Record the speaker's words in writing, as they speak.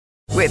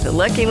With the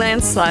Lucky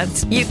Land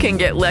Slots, you can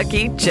get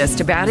lucky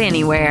just about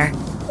anywhere.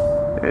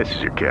 This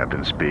is your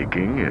captain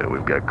speaking.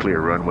 We've got clear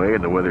runway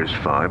and the weather's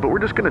fine, but we're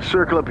just going to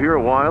circle up here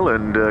a while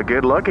and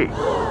get lucky.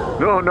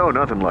 No,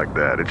 nothing like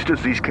that. It's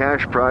just these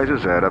cash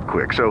prizes add up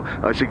quick. So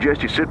I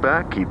suggest you sit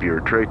back, keep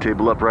your tray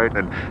table upright,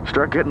 and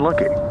start getting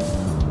lucky.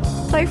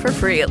 Play for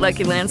free at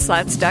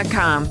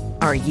LuckyLandSlots.com.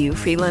 Are you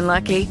feeling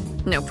lucky?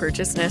 No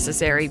purchase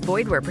necessary.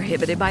 Void where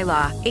prohibited by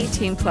law.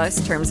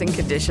 18+ terms and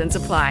conditions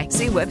apply.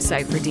 See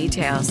website for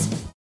details.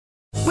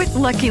 With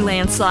Lucky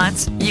Land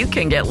Slots, you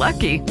can get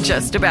lucky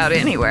just about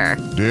anywhere.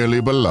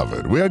 Dearly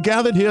beloved, we are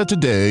gathered here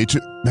today to...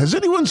 Has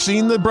anyone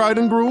seen the bride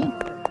and groom?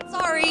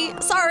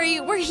 Sorry,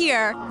 we're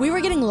here. We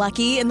were getting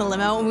lucky in the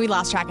limo and we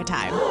lost track of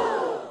time.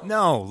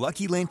 No,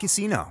 Lucky Land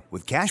Casino,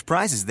 with cash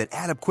prizes that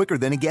add up quicker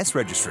than a guest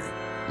registry.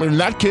 In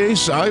that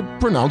case, I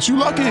pronounce you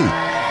lucky.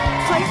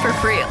 Play for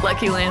free at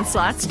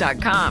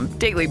LuckyLandSlots.com.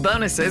 Daily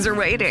bonuses are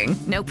waiting.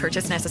 No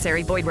purchase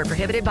necessary. Void where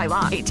prohibited by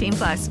law.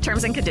 18+.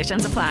 Terms and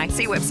conditions apply.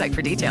 See website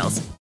for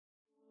details.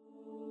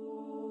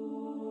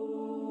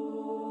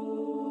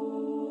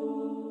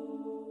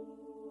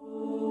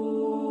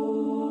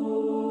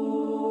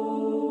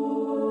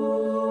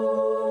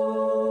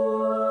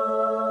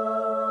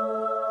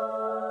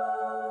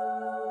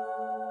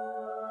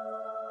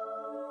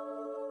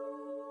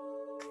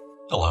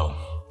 Hello,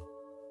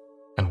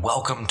 and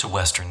welcome to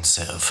Western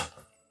Civ,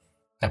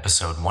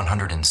 episode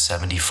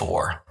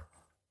 174,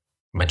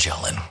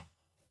 Magellan.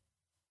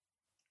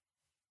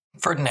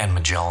 Ferdinand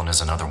Magellan is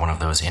another one of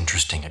those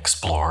interesting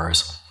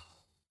explorers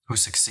who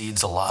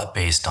succeeds a lot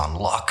based on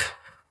luck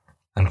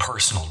and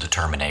personal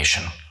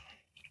determination.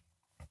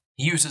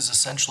 He uses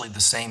essentially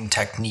the same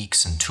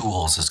techniques and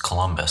tools as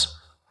Columbus,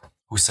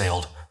 who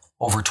sailed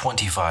over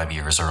 25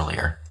 years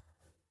earlier,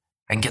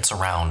 and gets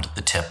around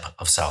the tip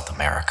of South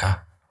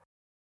America.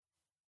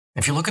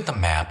 If you look at the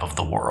map of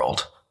the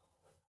world,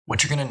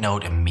 what you're going to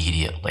note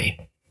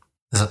immediately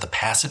is that the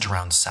passage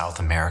around South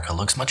America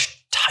looks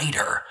much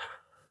tighter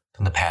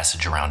than the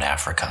passage around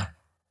Africa.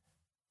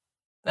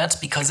 That's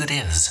because it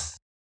is.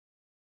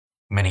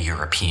 Many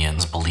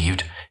Europeans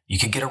believed you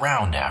could get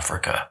around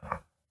Africa.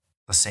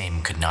 The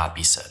same could not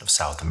be said of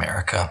South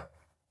America.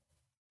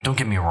 Don't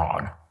get me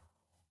wrong.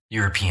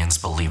 Europeans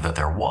believed that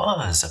there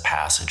was a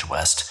passage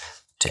west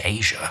to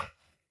Asia.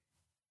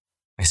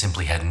 They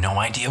simply had no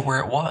idea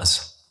where it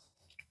was.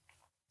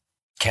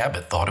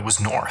 Cabot thought it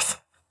was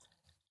north.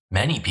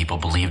 Many people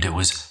believed it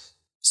was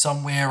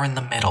somewhere in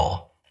the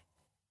middle.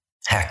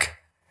 Heck,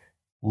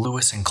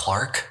 Lewis and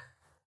Clark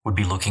would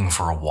be looking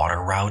for a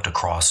water route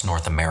across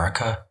North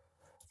America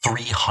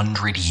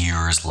 300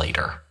 years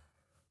later.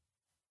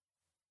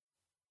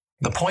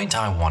 The point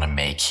I want to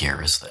make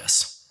here is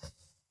this.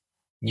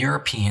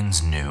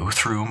 Europeans knew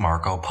through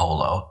Marco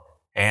Polo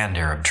and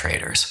Arab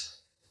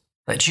traders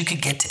that you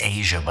could get to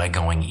Asia by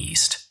going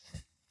east.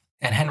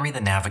 And Henry the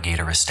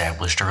Navigator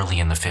established early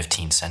in the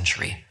 15th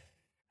century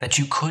that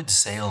you could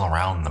sail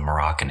around the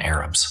Moroccan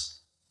Arabs.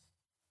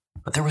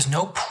 But there was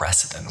no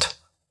precedent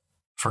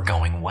for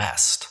going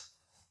west.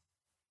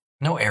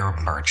 No Arab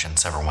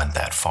merchants ever went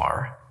that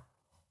far.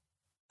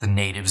 The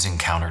natives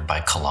encountered by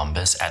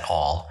Columbus at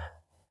all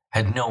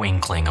had no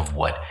inkling of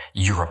what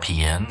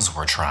Europeans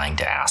were trying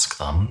to ask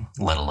them,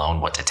 let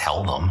alone what to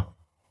tell them.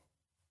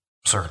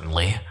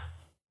 Certainly,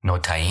 no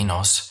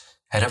Taínos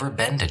had ever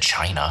been to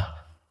China.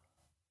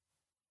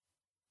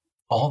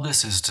 All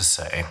this is to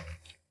say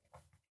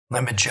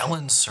that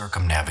Magellan's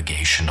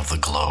circumnavigation of the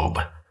globe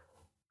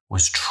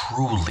was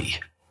truly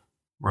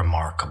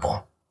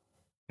remarkable,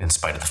 in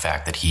spite of the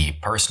fact that he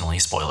personally,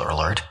 spoiler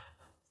alert,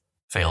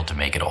 failed to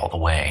make it all the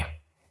way.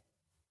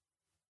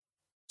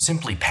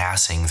 Simply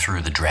passing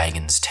through the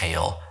Dragon's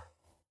Tail,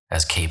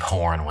 as Cape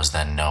Horn was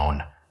then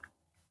known,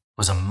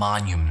 was a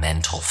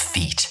monumental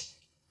feat,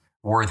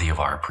 worthy of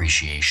our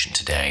appreciation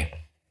today.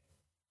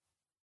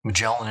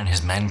 Magellan and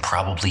his men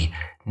probably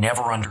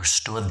never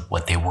understood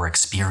what they were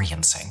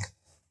experiencing.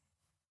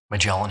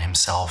 Magellan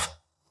himself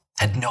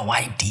had no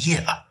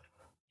idea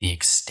the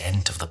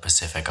extent of the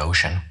Pacific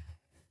Ocean.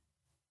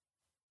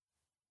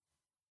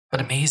 But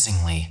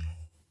amazingly,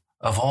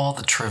 of all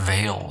the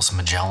travails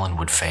Magellan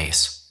would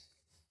face,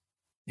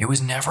 it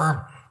was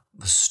never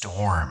the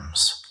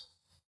storms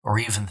or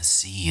even the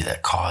sea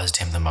that caused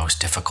him the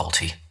most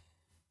difficulty.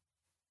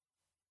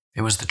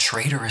 It was the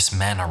traitorous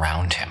men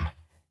around him.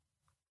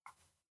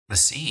 The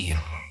sea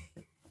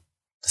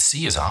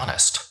is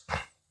honest.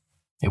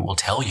 It will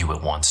tell you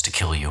it wants to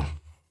kill you.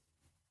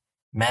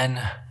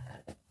 Men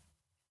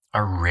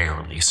are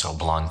rarely so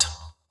blunt.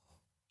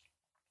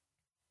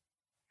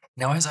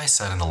 Now, as I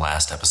said in the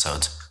last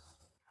episodes,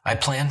 I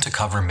plan to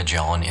cover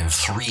Magellan in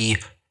 3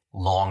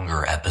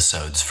 longer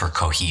episodes for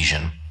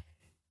cohesion.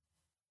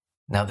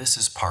 Now, this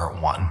is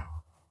part 1.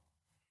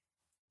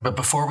 But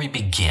before we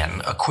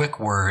begin, a quick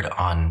word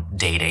on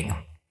dating.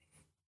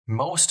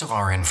 Most of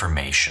our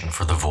information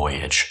for the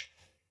voyage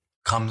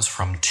comes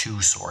from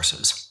 2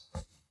 sources,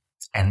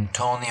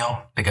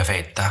 Antonio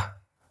Pigafetta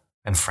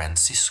and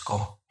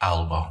Francisco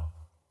Albo.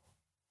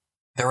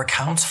 Their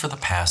accounts for the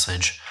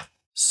passage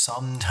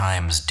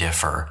sometimes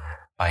differ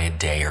by a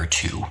day or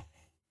two.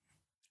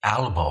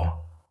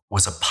 Albo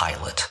was a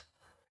pilot,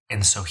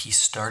 and so he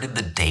started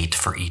the date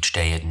for each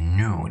day at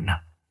noon.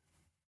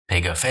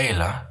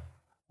 Pigafetta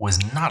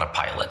was not a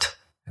pilot,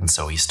 and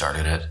so he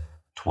started at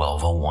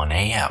 12:01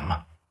 a.m.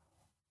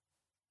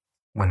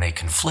 When they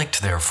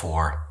conflict,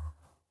 therefore,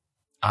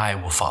 I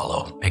will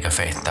follow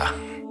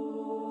Pigafetta.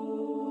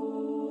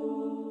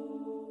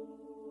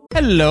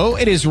 Hello,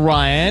 it is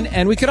Ryan,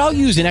 and we could all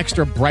use an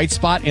extra bright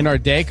spot in our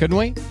day, couldn't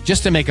we?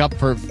 Just to make up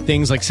for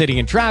things like sitting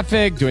in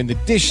traffic, doing the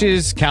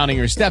dishes, counting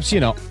your steps,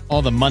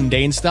 all the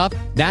mundane stuff.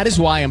 That is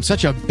why I'm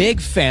such a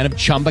big fan of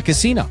Chumba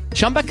Casino.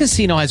 Chumba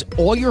Casino has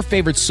all your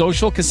favorite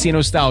social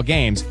casino-style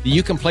games that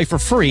you can play for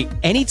free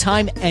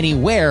anytime,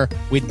 anywhere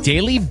with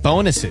daily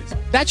bonuses.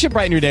 That should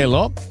brighten your day a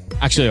little.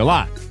 Actually, a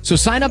lot. So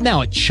sign up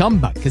now at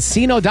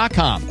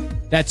ChumbaCasino.com.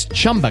 That's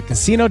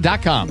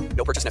ChumbaCasino.com.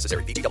 No purchase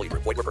necessary. VGW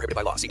Group. Void where prohibited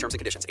by law. See terms and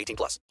conditions.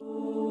 18+.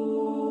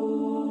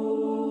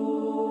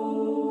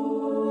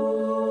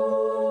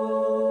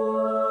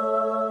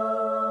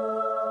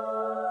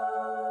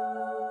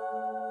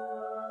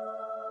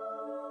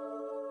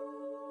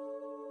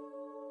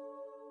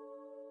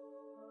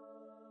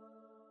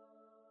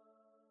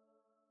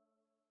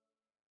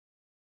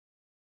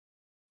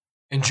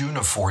 In June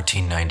of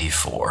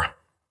 1494,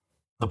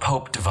 the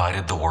Pope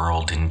divided the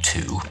world in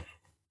two,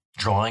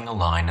 drawing a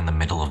line in the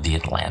middle of the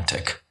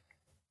Atlantic.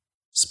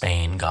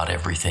 Spain got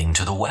everything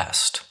to the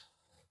west,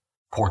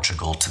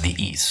 Portugal to the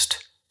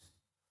east,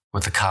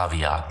 with the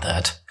caveat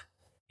that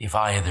if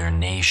either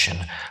nation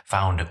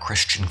found a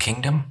Christian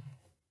kingdom,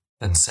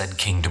 then said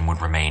kingdom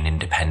would remain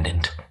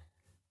independent.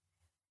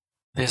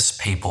 This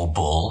papal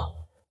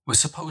bull was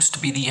supposed to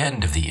be the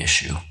end of the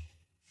issue.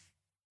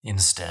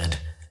 Instead,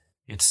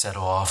 it set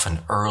off an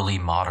early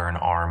modern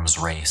arms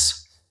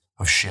race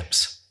of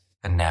ships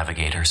and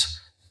navigators,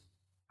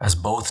 as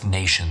both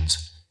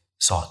nations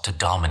sought to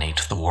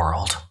dominate the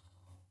world.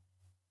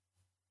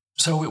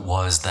 So it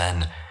was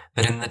then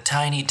that in the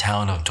tiny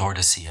town of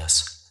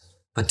Tordesillas,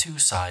 the two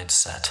sides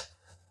set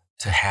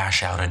to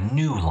hash out a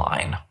new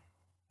line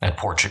at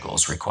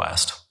Portugal's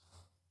request.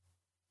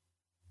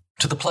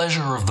 To the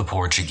pleasure of the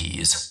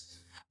Portuguese,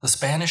 the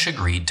Spanish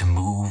agreed to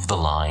move the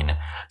line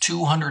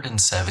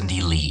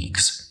 270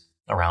 leagues,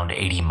 around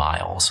 80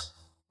 miles,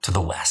 to the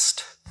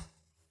west.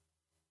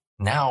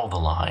 Now the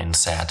line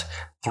sat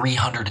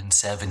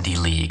 370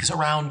 leagues,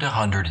 around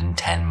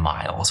 110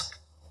 miles,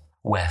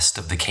 west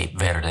of the Cape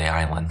Verde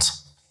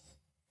Islands.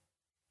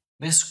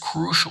 This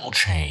crucial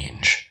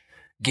change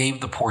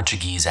gave the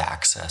Portuguese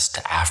access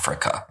to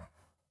Africa,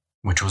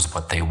 which was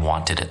what they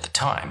wanted at the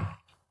time,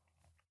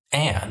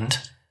 and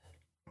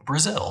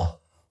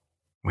Brazil,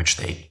 which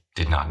they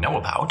did not know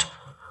about,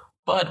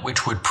 but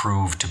which would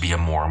prove to be a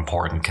more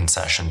important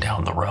concession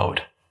down the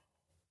road.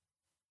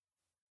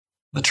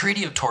 The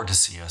Treaty of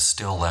Tordesillas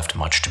still left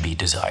much to be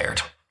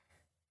desired.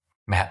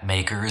 Map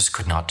makers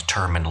could not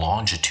determine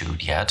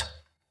longitude yet.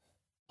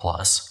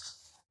 Plus,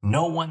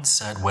 no one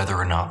said whether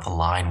or not the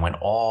line went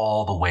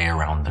all the way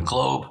around the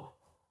globe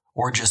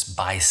or just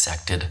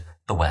bisected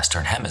the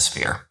Western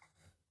Hemisphere.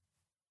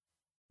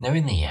 Now,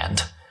 in the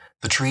end,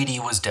 the treaty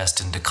was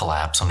destined to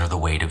collapse under the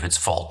weight of its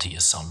faulty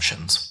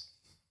assumptions.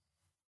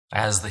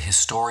 As the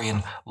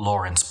historian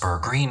Lawrence Burr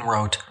Green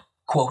wrote,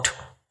 quote,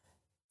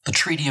 "The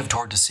Treaty of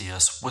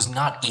Tordesillas was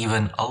not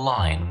even a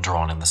line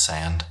drawn in the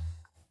sand.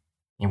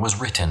 It was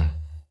written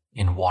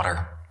in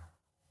water."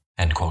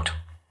 End quote.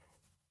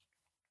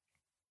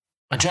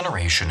 A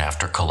generation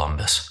after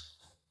Columbus,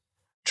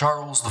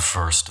 Charles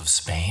I of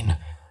Spain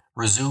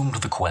resumed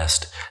the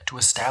quest to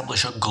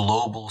establish a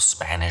global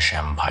Spanish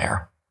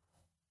empire.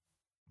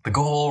 The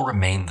goal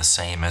remained the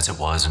same as it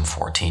was in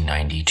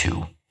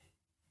 1492.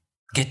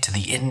 Get to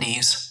the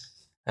Indies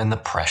and the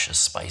precious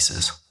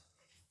spices.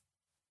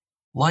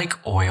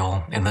 Like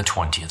oil in the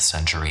 20th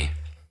century,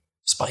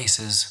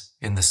 spices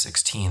in the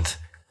 16th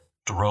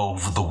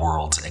drove the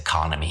world's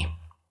economy.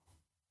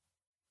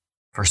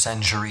 For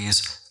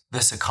centuries,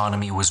 this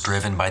economy was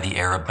driven by the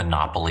Arab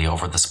monopoly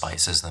over the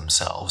spices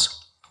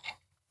themselves.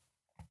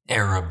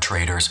 Arab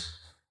traders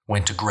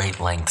went to great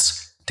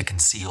lengths to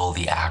conceal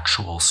the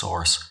actual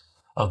source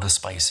of the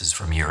spices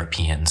from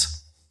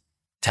Europeans,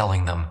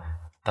 telling them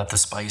that the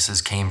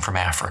spices came from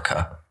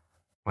Africa,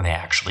 when they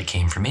actually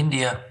came from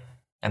India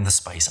and the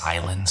Spice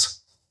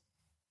Islands.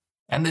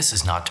 And this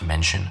is not to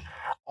mention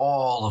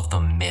all of the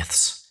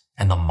myths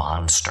and the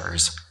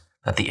monsters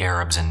that the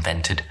Arabs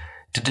invented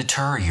to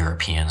deter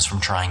Europeans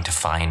from trying to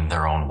find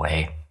their own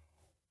way.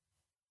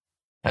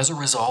 As a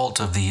result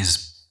of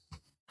these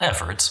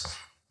efforts,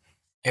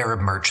 Arab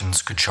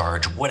merchants could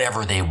charge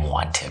whatever they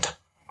wanted.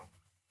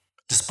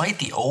 Despite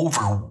the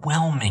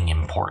overwhelming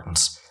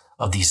importance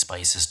of these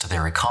spices to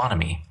their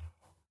economy,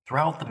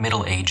 throughout the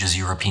Middle Ages,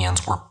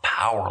 Europeans were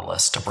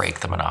powerless to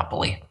break the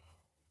monopoly.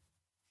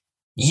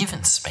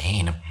 Even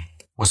Spain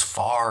was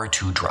far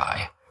too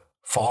dry,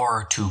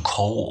 far too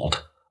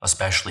cold,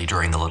 especially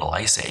during the Little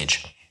Ice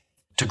Age,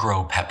 to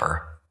grow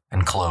pepper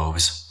and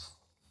cloves.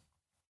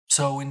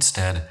 So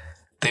instead,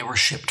 they were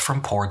shipped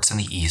from ports in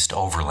the east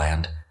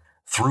overland,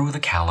 through the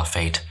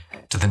Caliphate,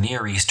 to the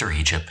Near East or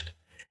Egypt,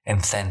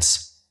 and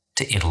thence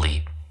to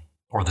Italy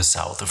or the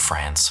south of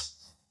France.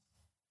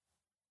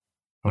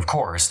 Of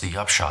course, the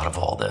upshot of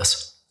all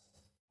this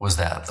was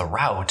that the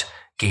route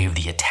gave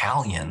the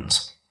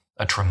Italians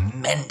a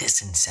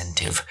tremendous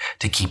incentive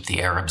to keep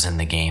the Arabs in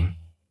the game.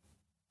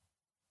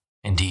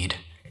 Indeed,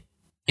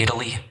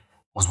 Italy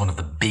was one of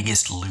the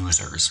biggest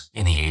losers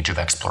in the age of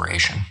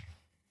exploration.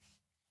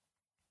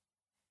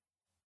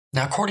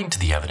 Now, according to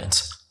the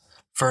evidence,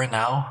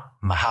 Fernão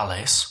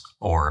Magalhães,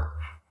 or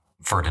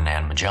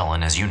Ferdinand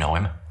Magellan as you know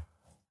him,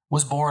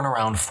 was born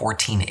around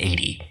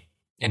 1480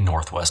 in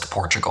northwest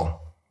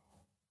Portugal.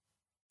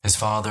 His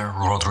father,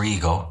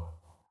 Rodrigo,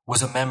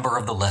 was a member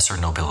of the lesser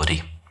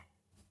nobility.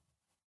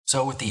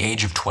 So at the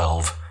age of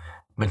 12,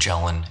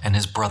 Magellan and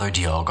his brother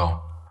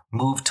Diogo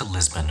moved to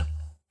Lisbon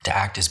to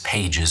act as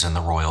pages in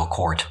the royal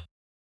court.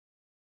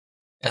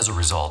 As a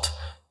result,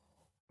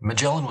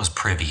 Magellan was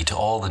privy to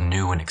all the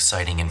new and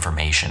exciting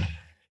information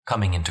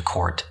coming into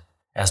court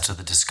as to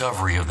the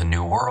discovery of the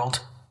New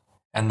World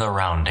and the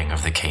rounding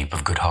of the Cape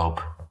of Good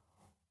Hope.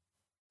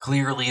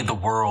 Clearly, the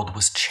world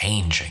was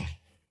changing,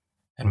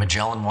 and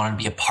Magellan wanted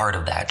to be a part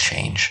of that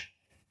change.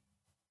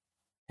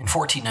 In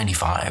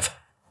 1495,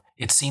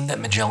 it seemed that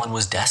Magellan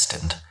was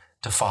destined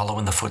to follow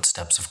in the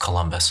footsteps of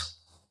Columbus.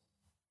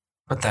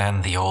 But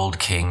then the old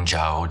King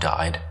João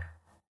died,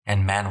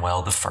 and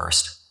Manuel I,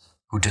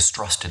 who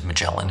distrusted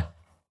Magellan,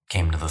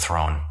 came to the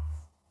throne.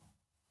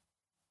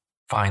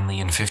 Finally,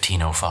 in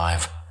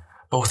 1505,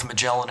 both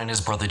Magellan and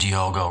his brother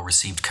Diogo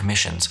received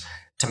commissions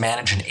to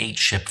manage an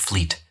 8-ship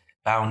fleet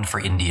bound for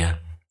India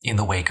in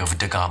the wake of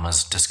da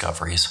Gama's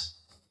discoveries.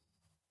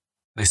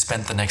 They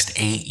spent the next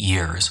 8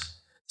 years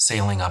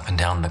sailing up and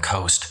down the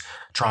coast,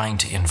 trying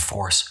to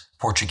enforce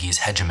Portuguese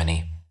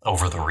hegemony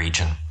over the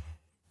region.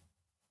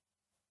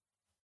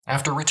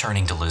 After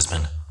returning to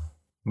Lisbon,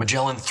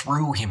 Magellan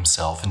threw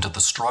himself into the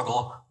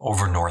struggle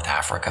over North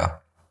Africa.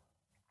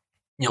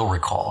 You'll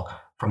recall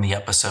from the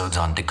episodes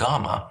on da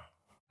Gama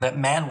that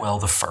Manuel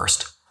I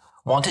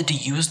wanted to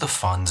use the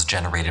funds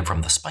generated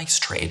from the spice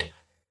trade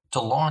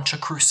to launch a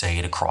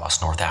crusade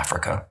across North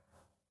Africa.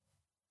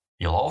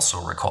 You'll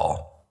also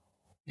recall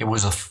it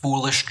was a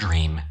foolish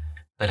dream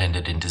that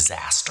ended in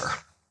disaster.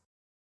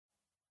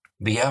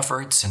 The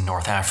efforts in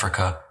North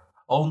Africa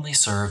only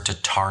served to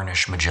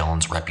tarnish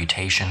Magellan's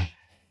reputation,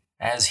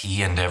 as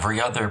he and every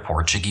other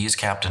Portuguese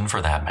captain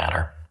for that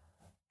matter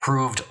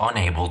proved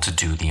unable to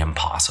do the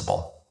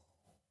impossible.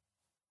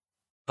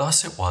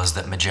 Thus it was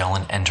that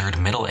Magellan entered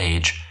middle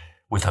age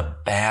with a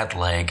bad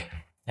leg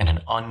and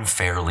an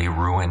unfairly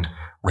ruined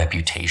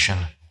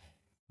reputation,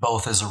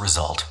 both as a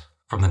result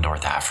from the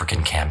North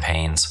African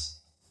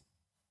campaigns.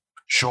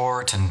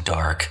 Short and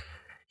dark,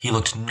 he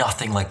looked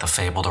nothing like the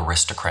fabled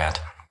aristocrat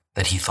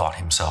that he thought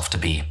himself to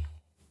be.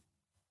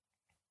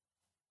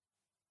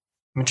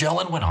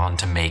 Magellan went on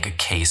to make a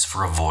case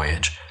for a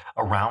voyage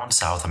around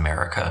South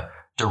America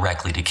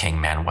directly to King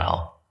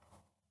Manuel.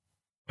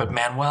 But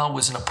Manuel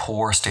was in a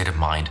poor state of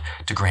mind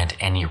to grant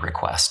any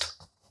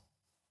request.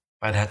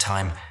 By that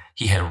time,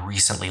 he had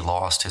recently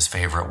lost his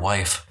favorite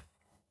wife.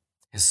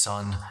 His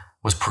son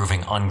was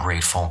proving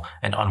ungrateful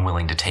and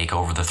unwilling to take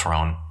over the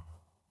throne.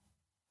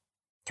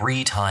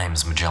 3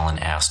 times Magellan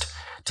asked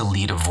to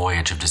lead a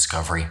voyage of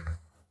discovery.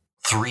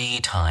 3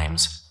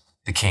 times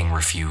the king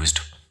refused.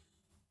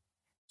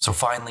 So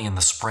finally, in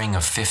the spring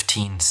of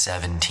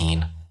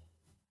 1517,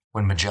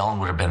 when Magellan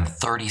would have been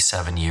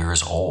 37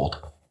 years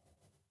old,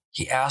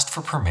 he asked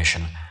for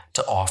permission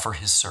to offer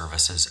his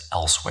services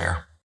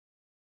elsewhere.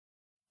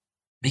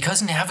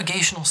 Because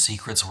navigational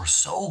secrets were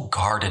so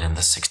guarded in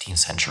the 16th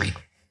century,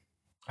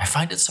 I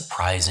find it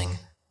surprising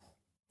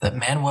that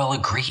Manuel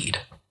agreed.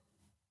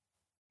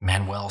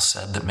 Manuel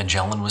said that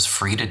Magellan was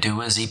free to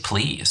do as he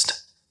pleased.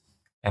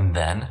 And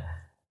then,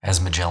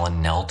 as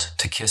Magellan knelt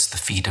to kiss the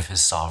feet of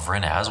his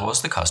sovereign, as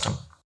was the custom,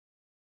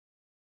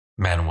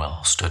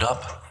 Manuel stood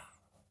up,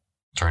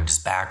 turned his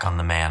back on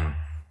the man,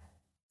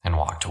 and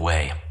walked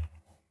away.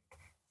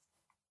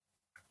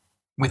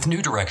 With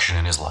new direction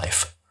in his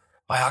life,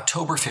 by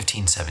October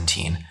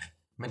 1517,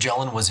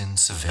 Magellan was in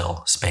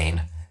Seville,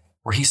 Spain,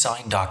 where he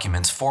signed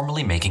documents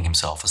formally making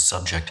himself a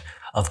subject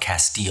of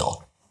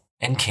Castile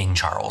and King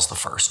Charles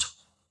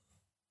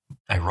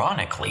I.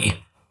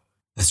 Ironically,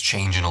 this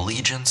change in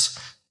allegiance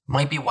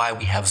might be why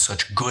we have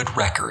such good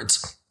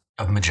records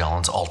of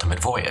Magellan's ultimate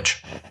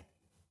voyage.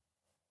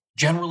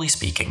 Generally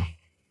speaking,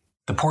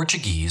 the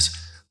Portuguese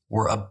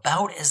were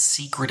about as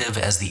secretive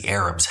as the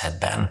Arabs had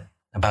been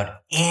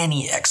about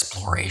any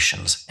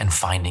explorations and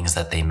findings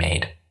that they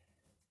made.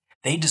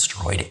 They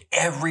destroyed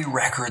every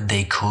record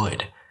they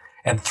could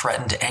and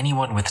threatened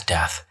anyone with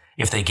death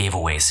if they gave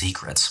away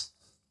secrets.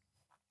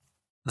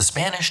 The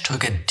Spanish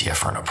took a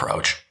different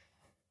approach.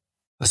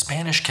 The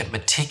Spanish kept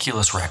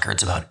meticulous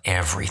records about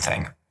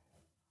everything.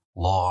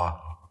 Law,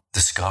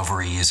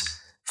 discoveries,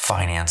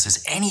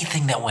 finances,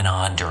 anything that went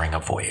on during a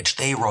voyage,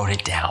 they wrote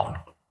it down.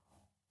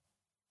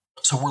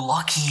 So we're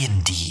lucky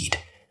indeed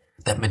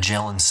that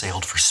Magellan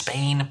sailed for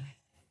Spain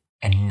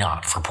and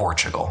not for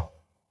Portugal.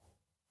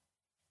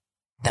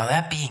 Now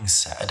that being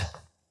said,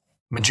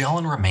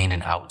 Magellan remained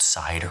an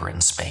outsider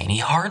in Spain. He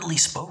hardly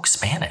spoke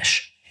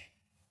Spanish.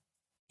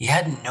 He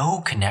had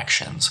no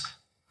connections.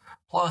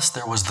 Plus,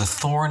 there was the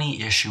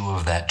thorny issue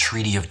of that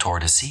Treaty of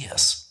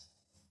Tordesillas.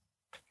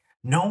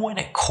 No one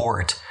at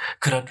court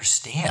could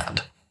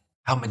understand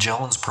how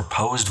Magellan's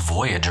proposed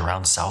voyage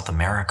around South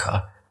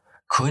America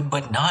could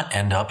but not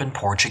end up in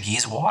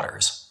Portuguese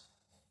waters.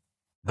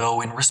 Though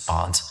in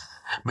response,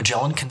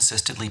 Magellan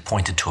consistently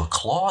pointed to a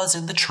clause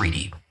in the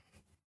treaty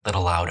that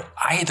allowed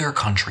either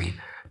country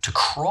to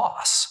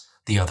cross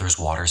the other's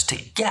waters to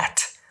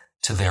get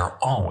to their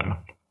own.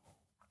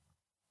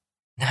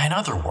 Now, in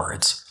other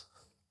words,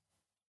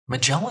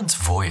 Magellan's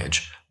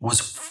voyage was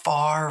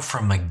far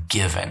from a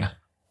given,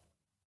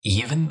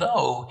 even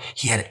though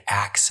he had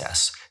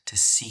access to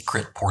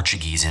secret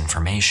Portuguese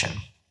information.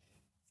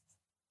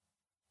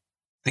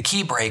 The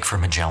key break for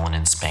Magellan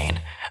in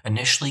Spain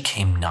initially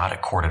came not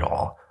at court at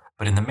all,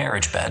 but in the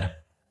marriage bed.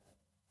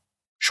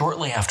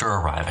 Shortly after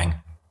arriving,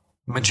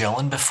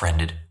 Magellan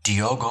befriended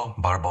Diogo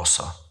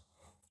Barbosa,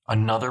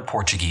 another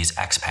Portuguese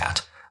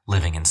expat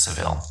living in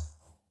Seville.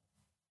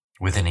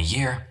 Within a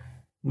year,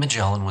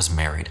 Magellan was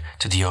married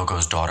to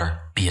Diogo's daughter,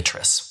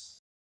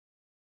 Beatrice.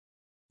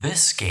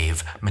 This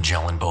gave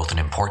Magellan both an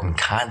important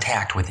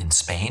contact within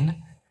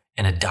Spain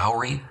and a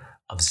dowry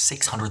of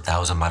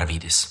 600,000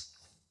 maravedis.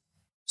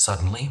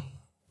 Suddenly,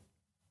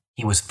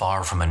 he was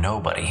far from a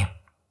nobody.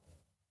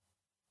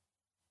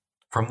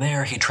 From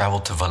there, he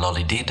traveled to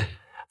Valladolid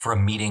for a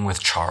meeting with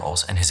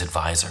Charles and his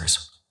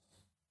advisors.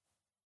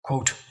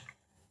 Quote,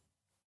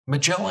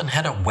 Magellan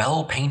had a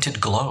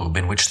well-painted globe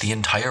in which the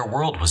entire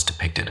world was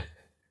depicted,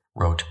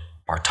 wrote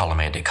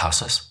Bartolomé de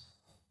Casas,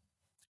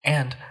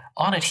 and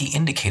on it he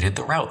indicated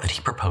the route that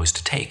he proposed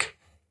to take.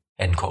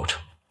 End quote.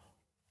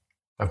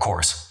 Of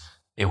course,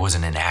 it was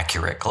an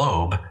inaccurate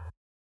globe,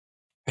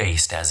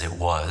 based as it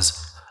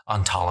was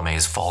on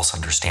Ptolemy's false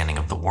understanding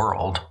of the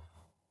world.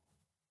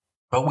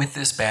 But with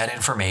this bad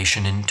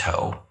information in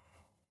tow,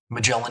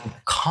 Magellan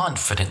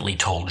confidently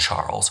told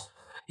Charles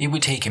it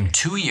would take him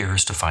 2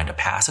 years to find a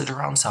passage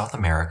around South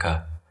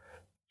America,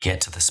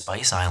 get to the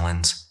Spice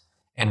Islands,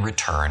 and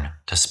return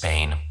to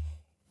Spain.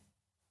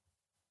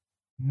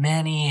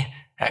 Many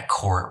at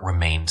court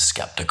remained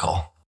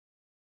skeptical.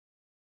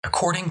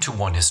 According to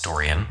one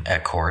historian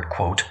at court,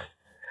 quote,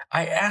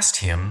 I asked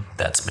him,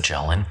 that's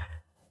Magellan,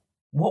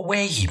 what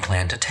way he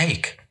planned to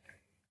take,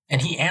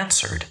 and he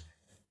answered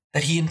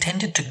that he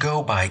intended to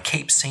go by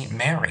Cape St.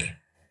 Mary,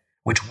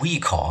 which we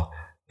call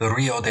the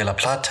Rio de la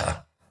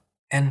Plata,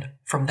 and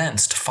from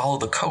thence to follow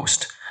the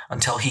coast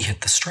until he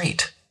hit the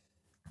strait.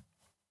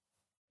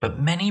 But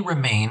many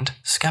remained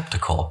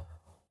skeptical.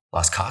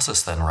 Las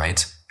Casas then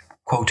writes,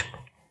 quote,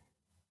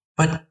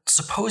 but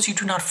suppose you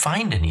do not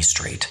find any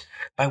strait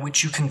by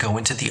which you can go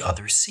into the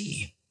other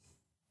sea.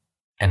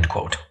 End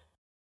quote.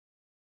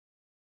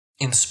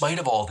 In spite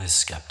of all this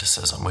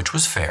skepticism, which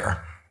was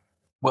fair,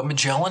 what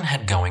Magellan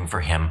had going for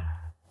him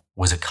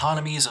was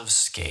economies of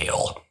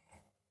scale.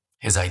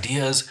 His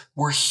ideas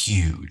were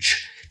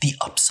huge. The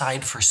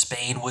upside for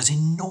Spain was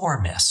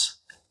enormous.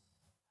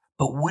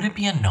 But would it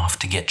be enough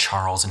to get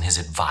Charles and his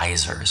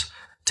advisors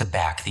to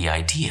back the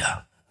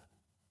idea?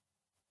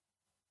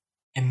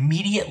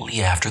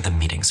 Immediately after the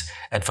meetings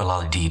at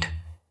Valladolid,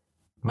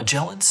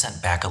 Magellan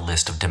sent back a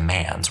list of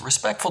demands,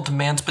 respectful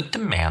demands, but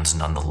demands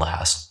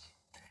nonetheless,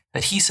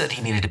 that he said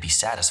he needed to be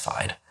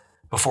satisfied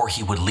before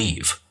he would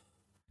leave.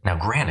 Now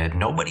granted,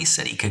 nobody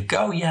said he could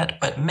go yet,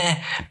 but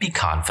be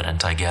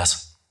confident, I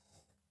guess.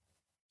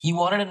 He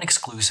wanted an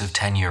exclusive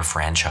 10-year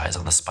franchise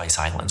on the Spice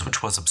Islands,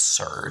 which was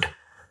absurd.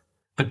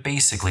 But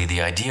basically,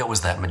 the idea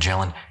was that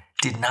Magellan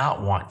did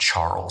not want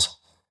Charles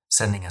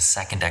sending a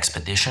second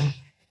expedition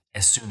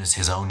as soon as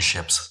his own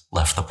ships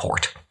left the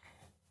port.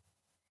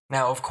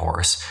 Now, of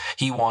course,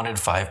 he wanted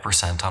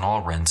 5% on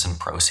all rents and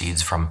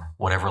proceeds from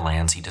whatever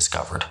lands he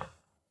discovered.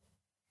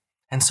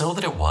 And so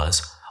that it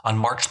was, on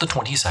March the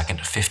 22nd,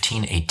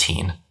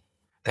 1518,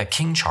 that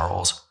King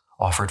Charles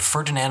offered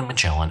Ferdinand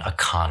Magellan a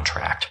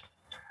contract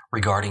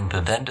regarding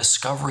the then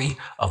discovery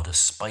of the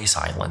Spice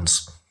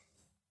Islands.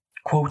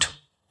 Quote,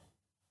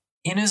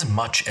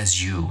 inasmuch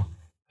as you,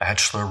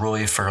 Bachelor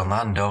Ruy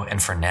Fernando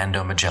and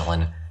Fernando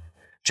Magellan,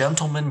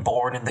 gentlemen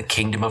born in the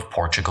kingdom of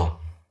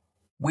Portugal,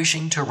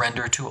 wishing to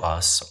render to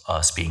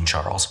us being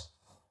Charles,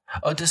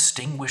 a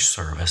distinguished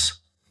service,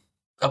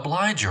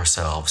 oblige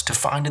yourselves to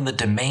find in the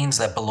domains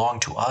that belong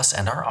to us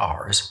and are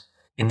ours,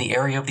 in the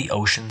area of the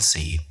ocean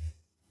sea,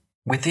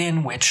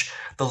 within which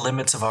the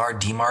limits of our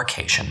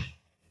demarcation,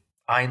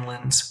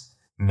 islands,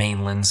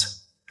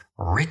 mainlands,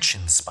 rich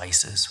in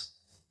spices,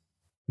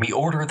 we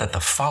order that the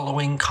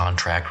following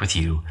contract with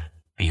you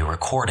be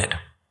recorded.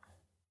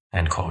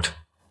 End quote.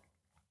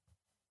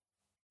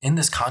 In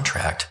this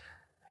contract,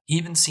 he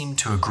even seemed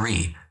to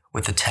agree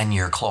with the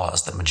 10-year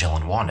clause that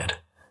Magellan wanted.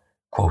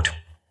 Quote,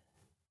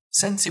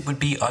 since it would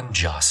be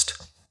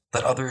unjust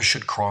that others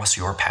should cross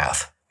your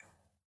path,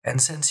 and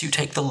since you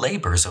take the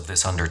labors of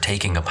this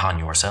undertaking upon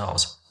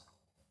yourselves,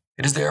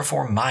 it is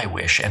therefore my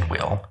wish and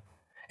will,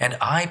 and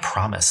I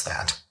promise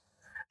that,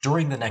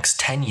 during the next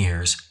 10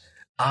 years,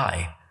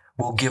 I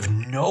will give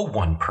no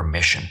one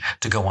permission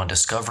to go on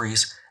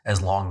discoveries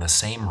along the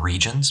same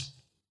regions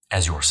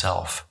as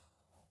yourself."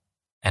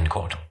 End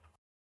quote.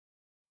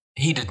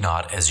 He did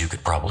not, as you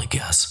could probably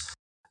guess,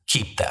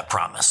 keep that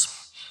promise.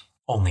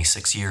 Only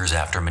 6 years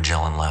after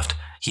Magellan left,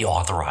 he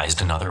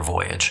authorized another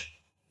voyage.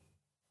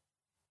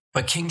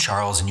 But King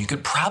Charles, and you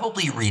could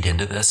probably read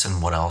into this and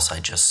what else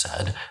I just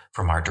said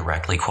from our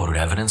directly quoted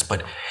evidence,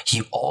 but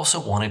he also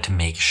wanted to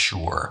make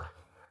sure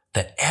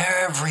that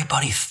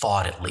everybody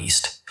thought, at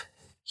least,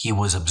 he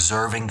was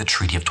observing the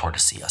Treaty of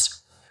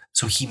Tordesillas.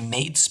 So he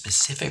made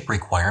specific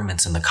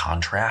requirements in the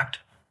contract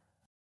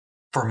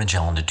for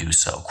Magellan to do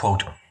so.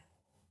 Quote,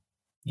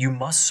 "You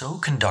must so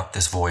conduct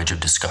this voyage of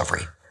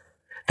discovery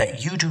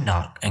that you do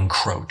not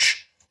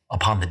encroach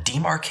upon the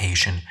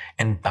demarcation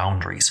and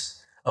boundaries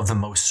of the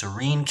most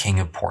serene King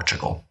of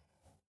Portugal,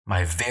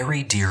 my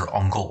very dear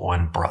uncle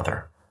and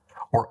brother,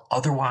 or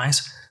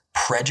otherwise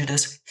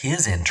prejudice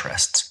his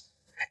interests,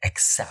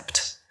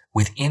 except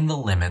within the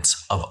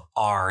limits of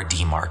our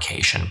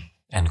demarcation."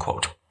 End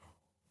quote.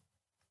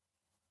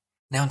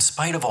 Now, in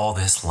spite of all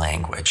this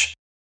language,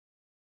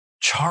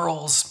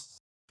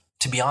 Charles,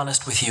 to be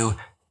honest with you,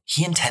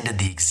 he intended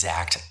the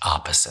exact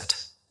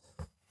opposite.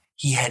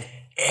 He had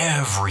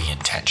every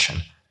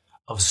intention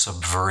of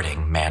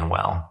subverting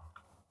Manuel.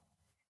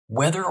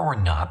 Whether or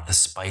not the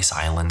Spice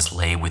Islands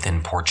lay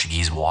within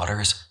Portuguese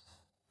waters,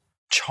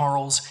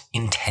 Charles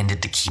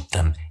intended to keep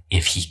them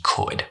if he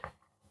could.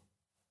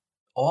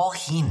 All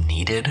he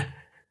needed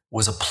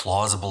was a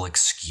plausible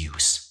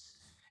excuse,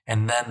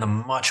 and then the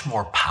much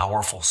more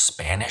powerful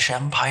Spanish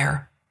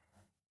Empire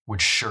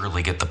would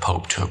surely get the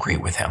Pope to agree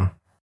with him.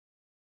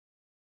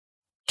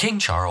 King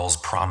Charles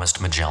promised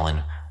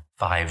Magellan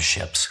 5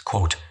 ships,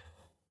 quote,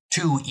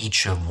 2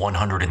 each of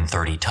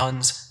 130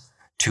 tons,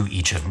 2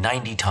 each of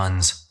 90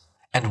 tons,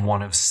 and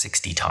 1 of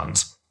 60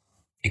 tons,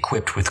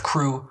 equipped with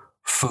crew,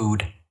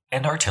 food,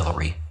 and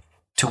artillery,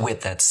 to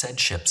wit that said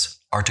ships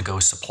are to go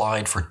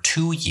supplied for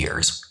 2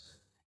 years,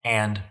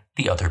 and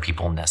the other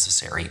people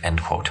necessary,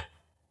 end quote.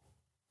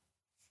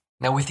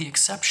 Now, with the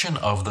exception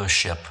of the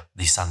ship,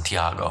 the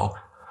Santiago,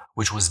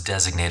 which was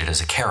designated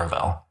as a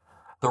caravel,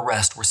 the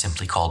rest were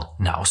simply called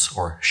naus,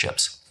 or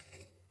ships.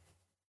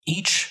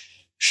 Each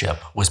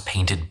ship was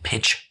painted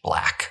pitch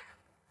black,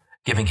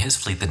 giving his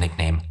fleet the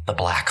nickname the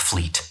Black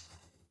Fleet.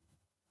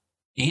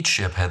 Each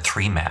ship had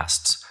 3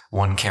 masts,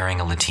 one carrying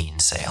a lateen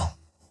sail.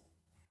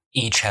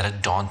 Each had a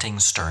daunting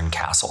stern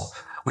castle,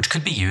 which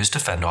could be used to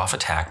fend off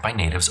attack by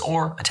natives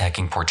or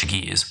attacking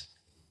Portuguese.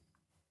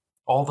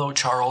 Although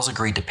Charles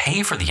agreed to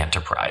pay for the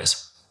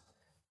enterprise,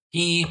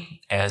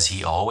 he, as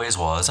he always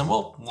was, and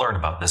we'll learn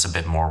about this a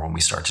bit more when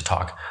we start to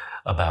talk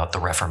about the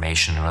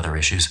Reformation and other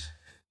issues,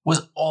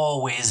 was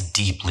always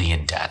deeply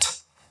in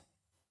debt.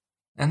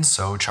 And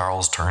so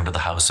Charles turned to the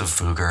House of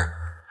Fugger,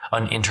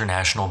 an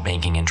international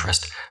banking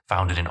interest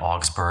founded in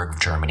Augsburg,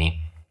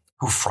 Germany,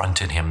 who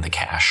fronted him the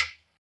cash.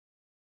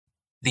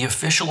 The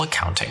official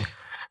accounting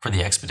for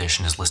the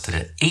expedition is listed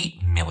at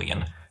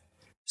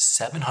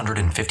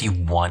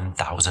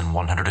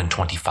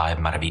 8,751,125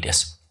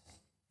 maravedis.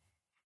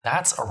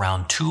 That's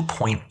around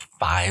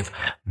 $2.5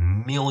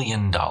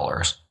 million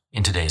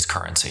in today's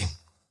currency.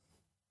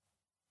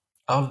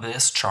 Of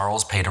this,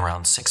 Charles paid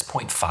around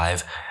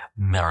 6.5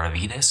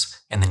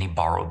 maravedis, and then he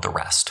borrowed the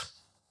rest.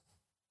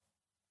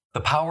 The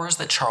powers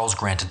that Charles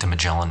granted to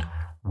Magellan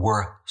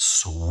were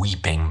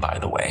sweeping, by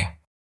the way.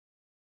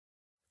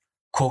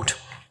 Quote,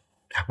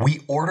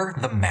 "We order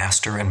the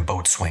master and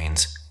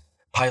boatswains,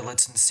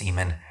 pilots and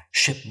seamen,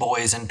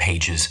 shipboys and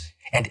pages,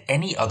 and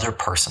any other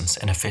persons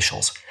and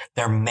officials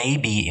there may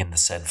be in the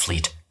said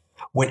fleet,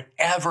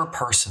 whenever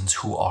persons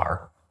who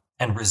are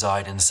and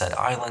reside in said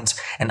islands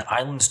and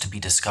islands to be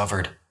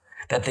discovered,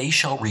 that they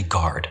shall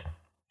regard,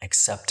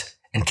 accept,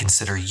 and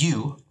consider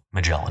you,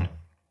 Magellan,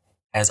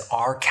 as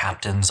our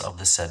captains of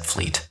the said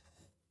fleet.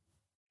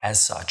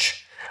 As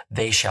such,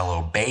 they shall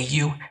obey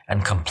you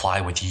and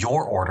comply with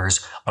your orders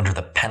under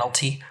the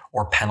penalty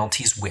or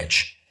penalties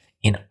which,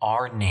 in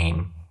our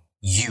name,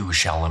 you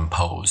shall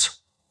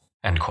impose."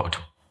 End quote.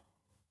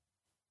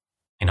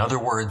 In other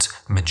words,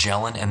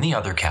 Magellan and the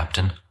other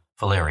captain,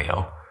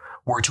 Valerio,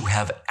 were to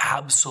have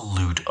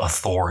absolute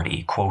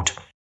authority. Quote,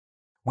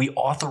 "We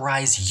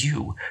authorize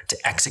you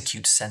to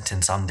execute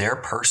sentence on their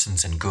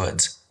persons and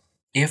goods,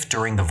 if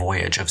during the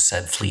voyage of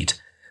said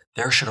fleet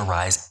there should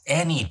arise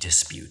any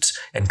disputes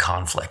and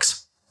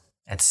conflicts,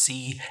 at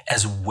sea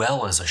as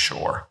well as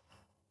ashore.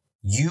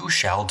 You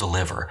shall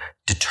deliver,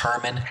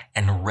 determine,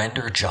 and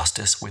render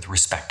justice with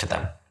respect to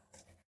them,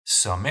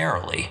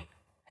 summarily,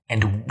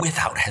 and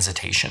without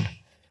hesitation,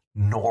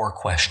 nor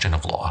question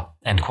of law."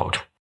 End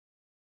quote.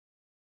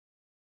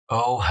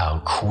 Oh, how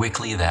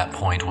quickly that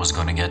point was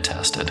going to get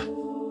tested.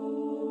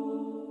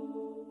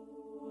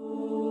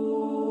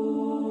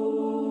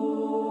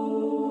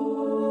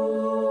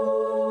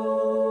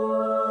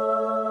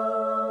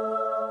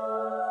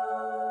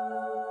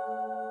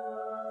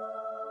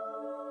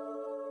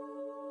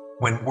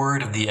 When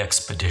word of the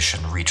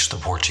expedition reached the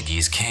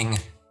Portuguese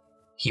king,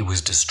 he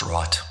was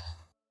distraught.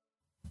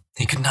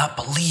 He could not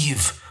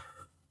believe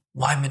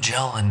why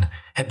Magellan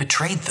had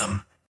betrayed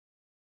them.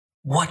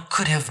 What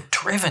could have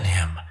driven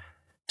him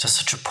to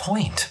such a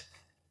point?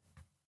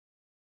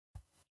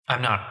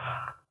 I'm not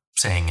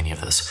saying any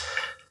of this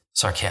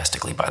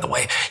sarcastically, by the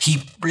way.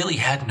 He really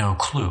had no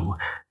clue.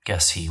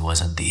 Guess he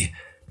wasn't the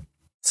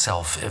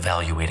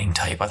self-evaluating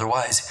type.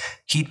 Otherwise,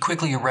 he'd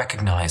quickly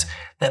recognize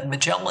that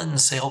Magellan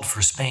sailed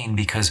for Spain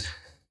because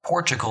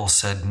Portugal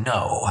said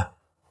no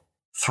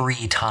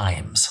 3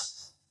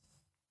 times.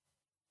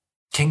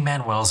 King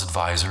Manuel's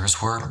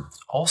advisors were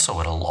also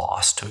at a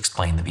loss to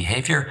explain the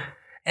behavior,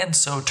 and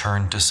so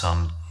turned to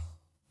some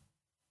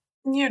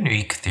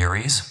unique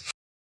theories.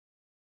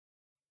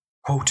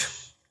 Quote,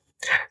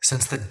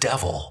 since the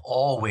devil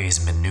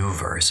always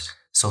maneuvers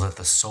so that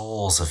the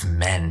souls of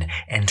men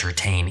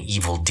entertain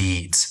evil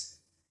deeds,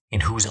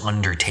 in whose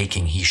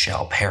undertaking he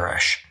shall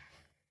perish,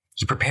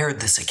 he prepared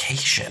this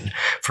occasion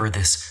for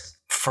this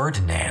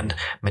Ferdinand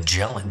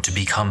Magellan to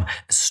become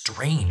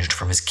estranged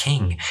from his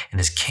king and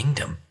his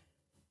kingdom,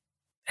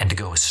 and to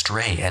go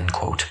astray, end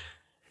quote.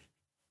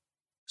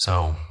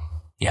 So,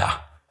 yeah,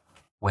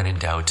 when in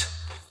doubt,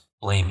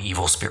 blame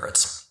evil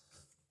spirits.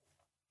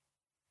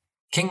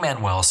 King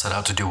Manuel set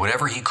out to do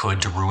whatever he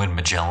could to ruin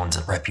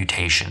Magellan's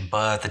reputation,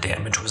 but the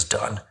damage was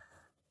done.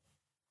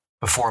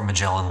 Before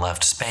Magellan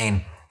left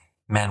Spain,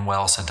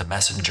 Manuel sent a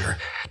messenger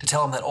to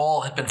tell him that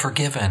all had been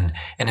forgiven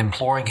and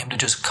imploring him to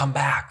just come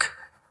back.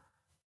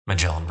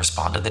 Magellan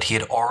responded that he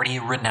had already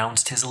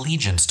renounced his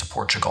allegiance to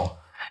Portugal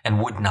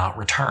and would not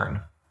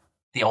return.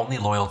 The only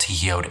loyalty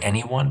he owed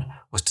anyone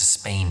was to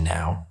Spain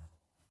now.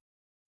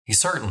 He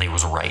certainly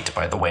was right,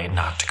 by the way,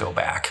 not to go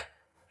back.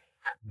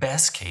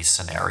 Best case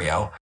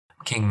scenario,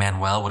 King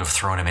Manuel would have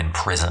thrown him in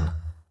prison.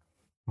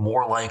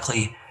 More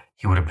likely,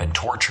 he would have been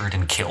tortured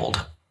and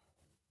killed.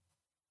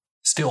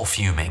 Still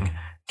fuming,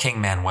 King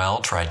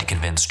Manuel tried to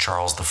convince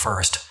Charles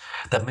I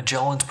that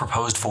Magellan's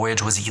proposed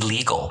voyage was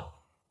illegal.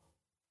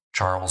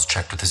 Charles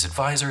checked with his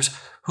advisors,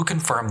 who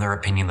confirmed their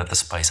opinion that the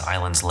Spice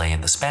Islands lay in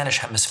the Spanish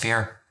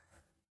hemisphere.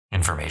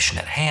 Information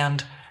at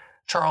hand,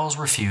 Charles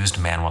refused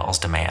Manuel's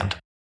demand.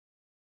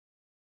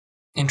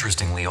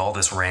 Interestingly, all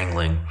this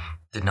wrangling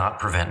did not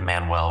prevent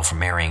Manuel from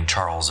marrying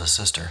Charles'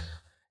 sister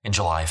in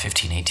July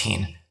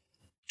 1518,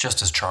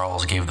 just as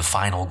Charles gave the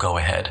final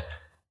go-ahead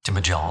to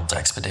Magellan's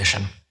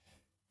expedition.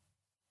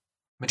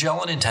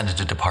 Magellan intended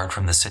to depart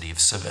from the city of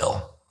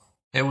Seville.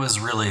 It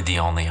was really the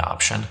only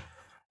option,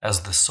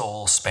 as the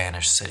sole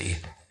Spanish city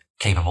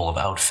capable of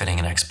outfitting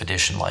an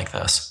expedition like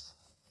this.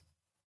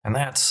 And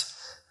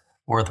that's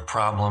where the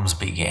problems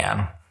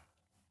began.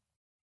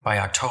 By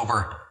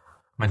October,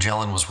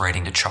 Magellan was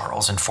writing to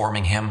Charles,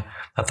 informing him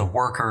that the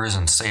workers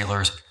and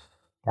sailors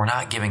were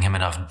not giving him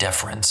enough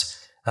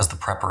deference as the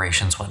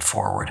preparations went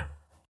forward.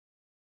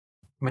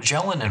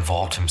 Magellan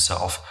involved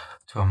himself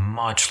to a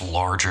much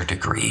larger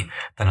degree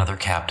than other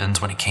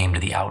captains when it came to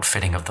the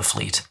outfitting of the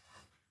fleet.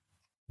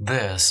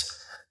 This,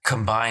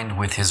 combined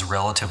with his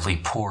relatively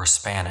poor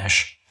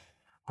Spanish,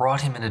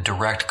 brought him into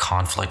direct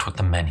conflict with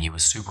the men he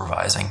was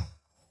supervising.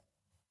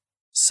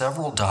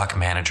 Several dock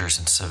managers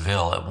in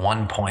Seville at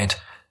one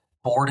point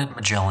boarded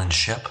Magellan's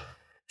ship,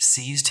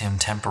 seized him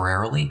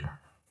temporarily,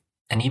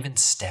 and even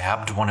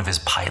stabbed one of his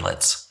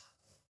pilots.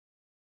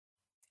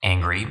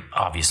 Angry,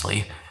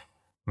 obviously,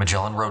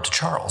 Magellan wrote to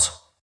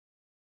Charles,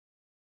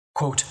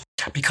 quote,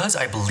 because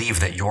I believe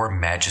that your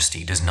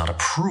majesty does not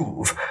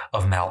approve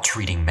of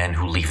maltreating men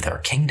who leave their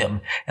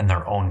kingdom and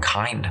their own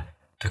kind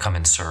to come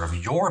and serve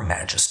your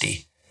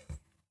majesty,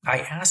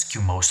 I ask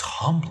you most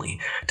humbly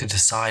to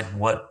decide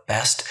what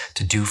best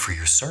to do for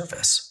your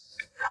service.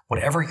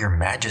 Whatever your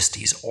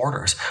majesty's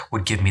orders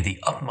would give me the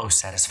utmost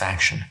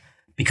satisfaction,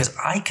 because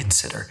I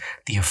consider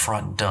the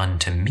affront done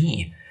to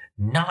me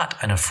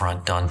not an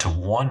affront done to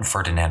one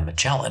Ferdinand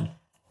Magellan,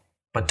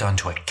 but done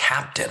to a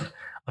captain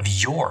of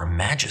your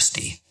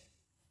majesty.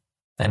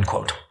 End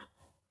quote.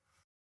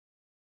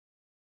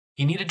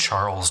 He needed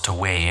Charles to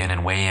weigh in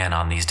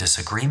on these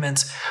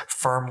disagreements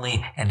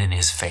firmly and in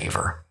his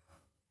favor.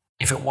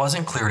 If it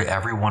wasn't clear to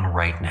everyone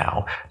right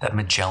now that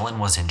Magellan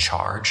was in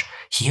charge,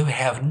 he would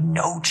have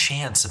no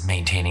chance of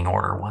maintaining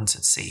order once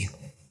at sea.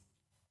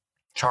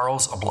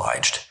 Charles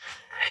obliged.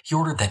 He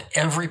ordered that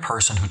every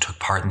person who took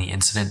part in the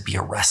incident be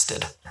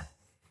arrested.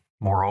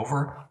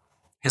 Moreover,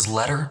 his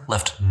letter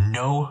left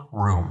no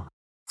room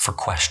for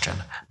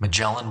question.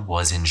 Magellan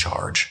was in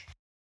charge.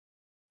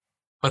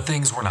 But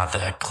things were not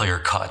that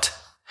clear-cut.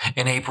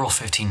 In April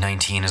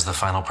 1519, as the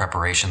final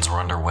preparations were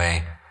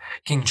underway,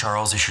 King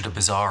Charles issued a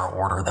bizarre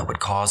order that would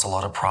cause a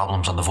lot of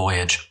problems on the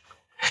voyage.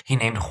 He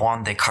named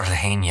Juan de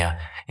Cartagena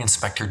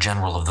Inspector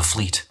General of the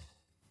fleet.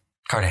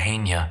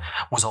 Cartagena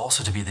was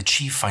also to be the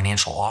chief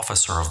financial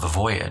officer of the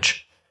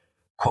voyage.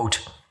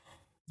 Quote,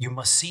 you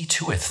must see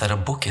to it that a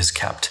book is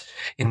kept,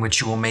 in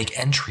which you will make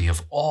entry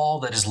of all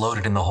that is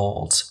loaded in the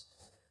holds.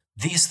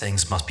 These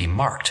things must be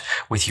marked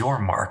with your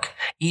mark,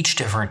 each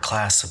different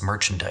class of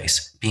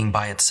merchandise being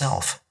by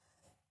itself.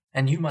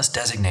 And you must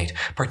designate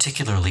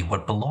particularly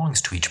what belongs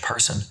to each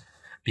person,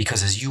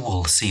 because as you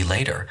will see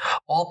later,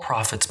 all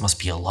profits must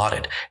be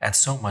allotted at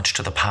so much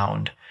to the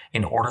pound,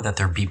 in order that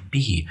there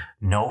be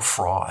no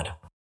fraud.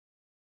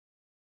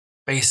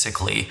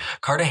 Basically,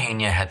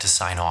 Cartagena had to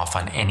sign off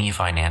on any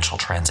financial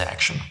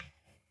transaction.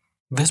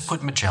 This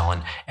put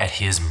Magellan at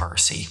his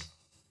mercy.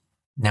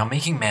 Now,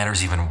 making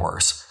matters even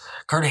worse,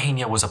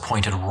 Cartagena was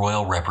appointed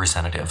royal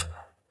representative,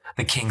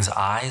 the king's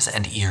eyes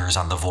and ears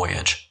on the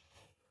voyage.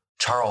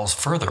 Charles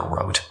further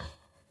wrote,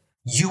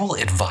 "You will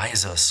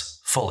advise us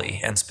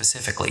fully and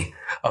specifically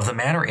of the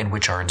manner in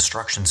which our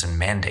instructions and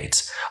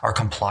mandates are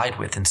complied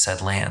with in said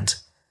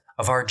lands,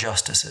 of our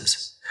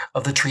justices,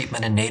 of the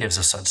treatment and natives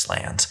of such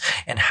lands,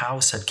 and how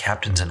said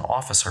captains and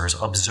officers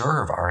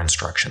observe our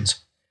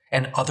instructions,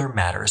 and other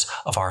matters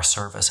of our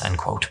service." End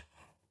quote.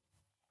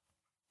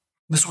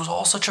 This was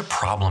all such a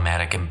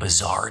problematic and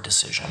bizarre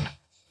decision.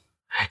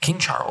 King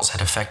Charles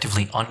had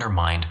effectively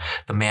undermined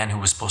the man who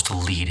was supposed to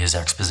lead his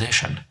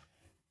expedition.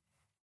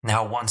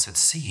 Now, once at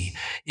sea,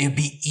 it would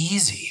be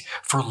easy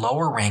for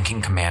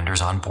lower-ranking commanders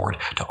on board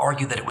to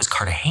argue that it was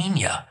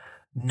Cartagena,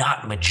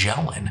 not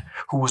Magellan,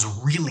 who was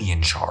really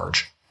in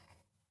charge.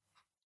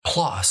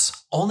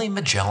 Plus, only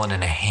Magellan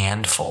and a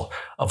handful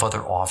of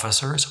other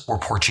officers were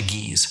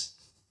Portuguese.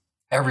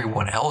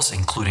 Everyone else,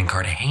 including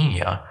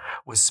Cartagena,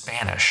 was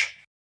Spanish.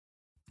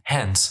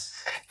 Hence,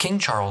 King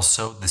Charles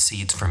sowed the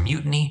seeds for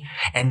mutiny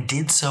and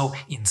did so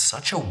in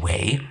such a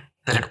way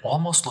that it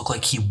almost looked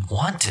like he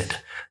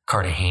wanted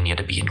Cartagena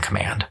to be in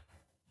command.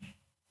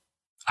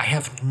 I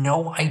have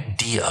no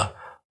idea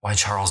why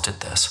Charles did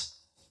this.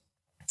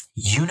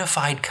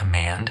 Unified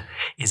command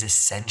is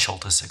essential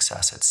to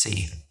success at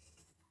sea.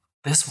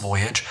 This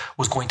voyage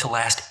was going to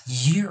last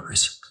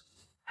years.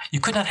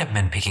 You could not have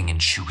men picking and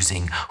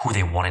choosing who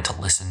they wanted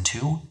to listen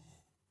to.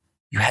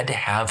 You had to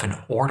have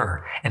an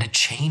order and a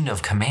chain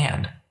of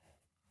command.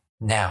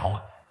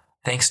 Now,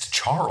 thanks to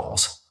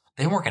Charles,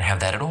 they weren't going to have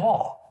that at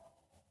all.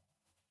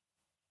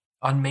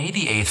 On May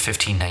the 8th,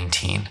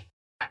 1519,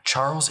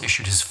 Charles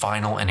issued his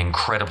final and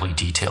incredibly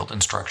detailed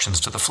instructions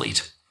to the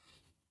fleet.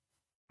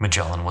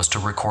 Magellan was to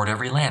record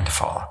every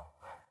landfall.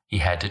 He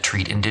had to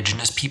treat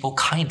indigenous people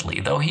kindly,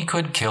 though he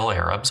could kill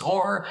Arabs,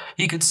 or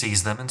he could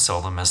seize them and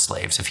sell them as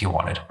slaves if he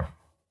wanted.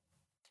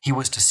 He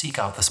was to seek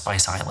out the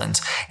Spice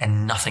Islands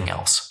and nothing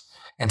else,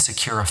 and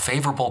secure a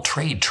favorable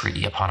trade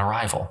treaty upon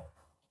arrival.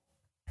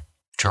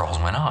 Charles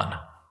went on.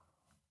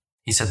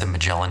 He said that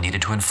Magellan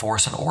needed to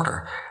enforce an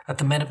order that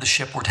the men of the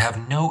ship were to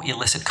have no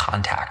illicit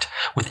contact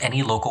with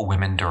any local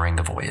women during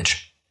the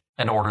voyage,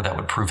 an order that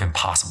would prove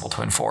impossible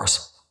to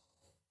enforce.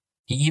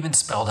 He even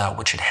spelled out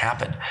what should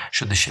happen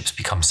should the ships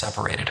become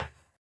separated.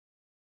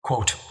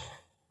 Quote,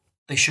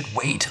 "They should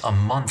wait a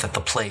month at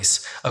the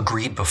place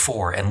agreed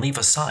before and leave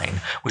a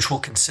sign which will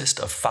consist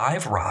of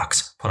 5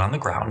 rocks put on the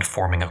ground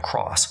forming a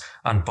cross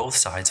on both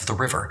sides of the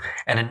river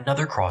and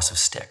another cross of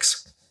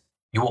sticks.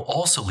 You will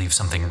also leave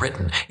something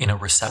written in a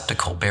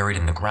receptacle buried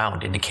in the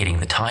ground indicating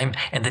the time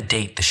and the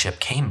date the ship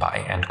came by."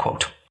 End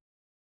quote.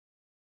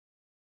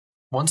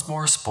 Once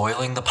more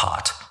spoiling the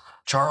pot,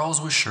 Charles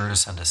was sure to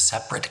send a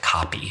separate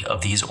copy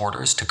of these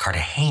orders to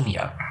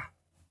Cartagena,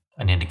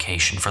 an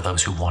indication for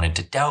those who wanted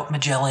to doubt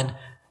Magellan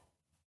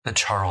that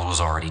Charles was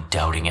already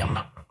doubting him.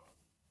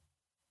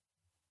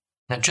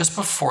 Now, just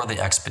before the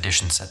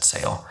expedition set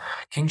sail,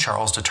 King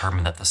Charles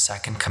determined that the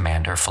second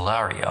commander,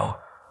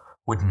 Philario,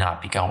 would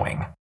not be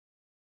going.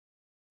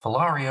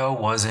 Philario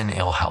was in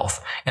ill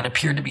health and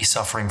appeared to be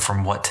suffering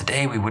from what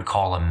today we would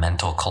call a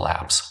mental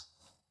collapse.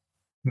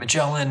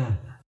 Magellan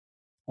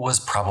was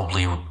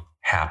probably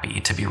happy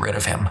to be rid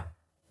of him.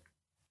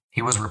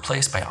 He was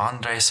replaced by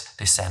Andrés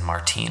de San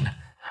Martin,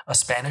 a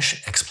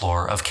Spanish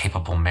explorer of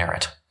capable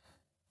merit.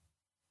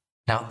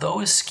 Now,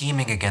 those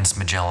scheming against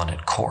Magellan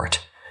at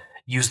court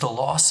used the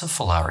loss of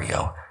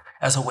Philario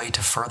as a way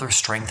to further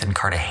strengthen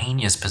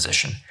Cartagena's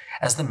position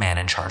as the man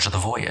in charge of the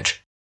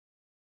voyage.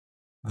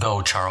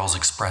 Though Charles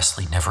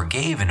expressly never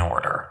gave an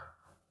order,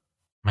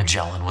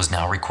 Magellan was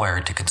now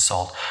required to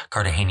consult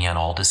Cartagena on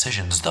all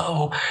decisions,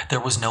 though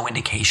there was no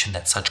indication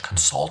that such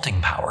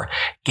consulting power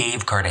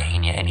gave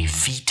Cartagena any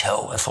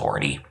veto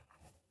authority.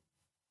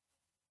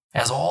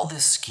 As all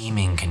this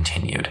scheming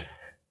continued,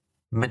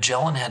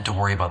 Magellan had to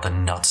worry about the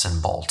nuts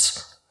and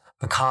bolts,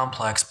 the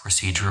complex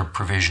procedure of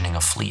provisioning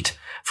a fleet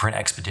for an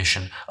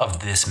expedition of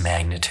this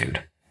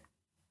magnitude.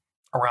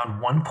 Around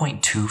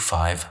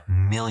 1.25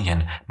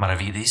 million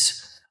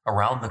maravedis,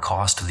 around the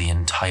cost of the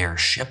entire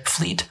ship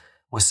fleet,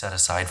 was set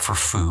aside for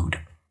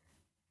food.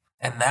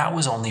 And that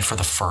was only for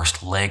the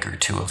first leg or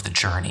two of the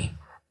journey.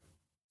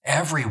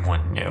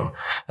 Everyone knew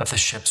that the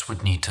ships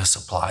would need to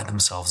supply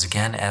themselves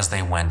again as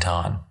they went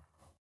on.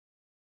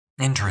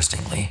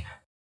 Interestingly,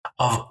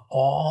 of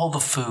all the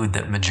food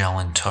that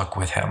Magellan took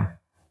with him,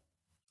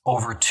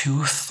 over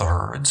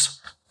 2/3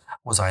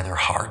 was either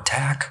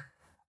hardtack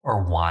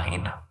or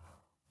wine.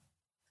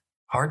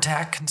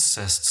 Hardtack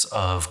consists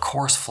of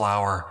coarse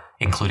flour,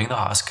 including the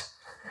husk,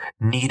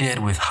 kneaded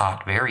with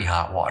hot, very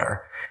hot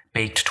water.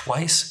 Baked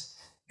twice,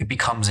 it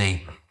becomes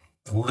a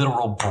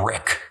literal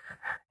brick,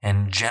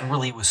 and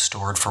generally was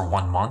stored for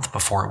 1 month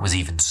before it was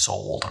even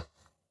sold.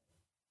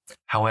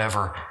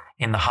 However,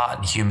 In the hot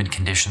and humid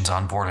conditions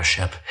on board a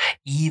ship,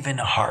 even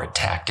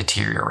hardtack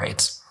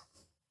deteriorates.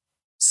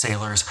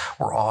 Sailors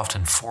were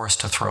often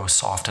forced to throw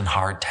soft and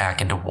hardtack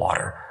into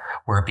water,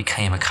 where it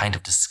became a kind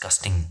of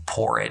disgusting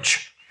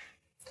porridge.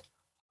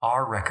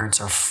 Our records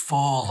are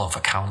full of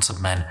accounts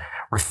of men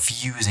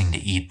refusing to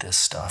eat this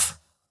stuff.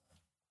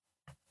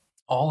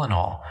 All in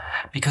all,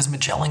 because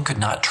Magellan could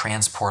not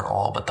transport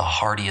all but the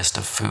hardiest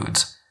of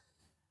foods,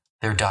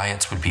 their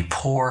diets would be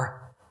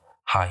poor,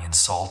 high in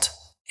salt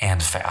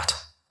and fat.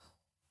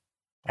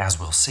 As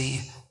we'll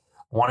see,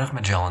 one of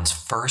Magellan's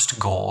first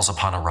goals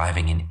upon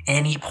arriving in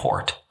any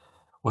port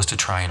was to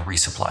try and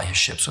resupply his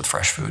ships with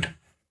fresh food.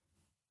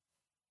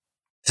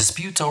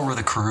 Disputes over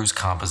the crew's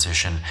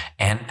composition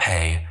and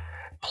pay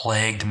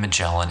plagued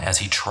Magellan as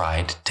he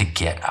tried to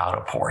get out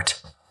of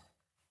port.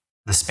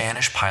 The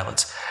Spanish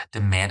pilots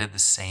demanded the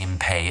same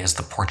pay as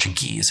the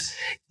Portuguese,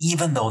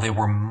 even though they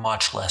were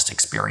much less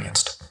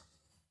experienced.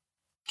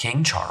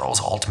 King Charles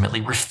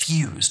ultimately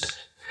refused,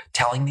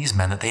 telling these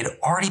men that they'd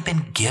already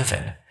been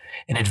given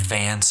in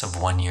advance of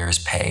 1 year's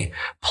pay,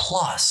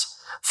 plus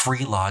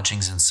free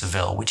lodgings in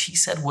Seville, which he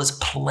said was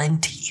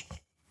plenty.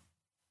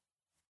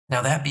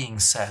 Now, that being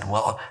said,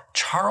 while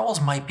Charles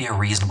might be a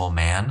reasonable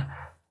man,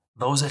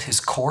 those at his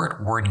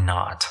court were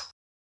not.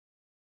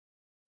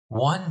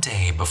 One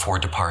day before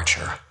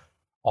departure,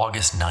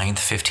 August 9th,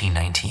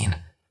 1519,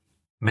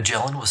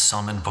 Magellan was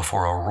summoned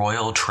before a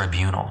royal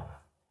tribunal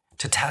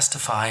to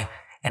testify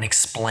and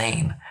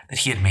explain that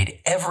he had made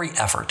every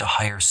effort to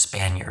hire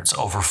Spaniards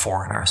over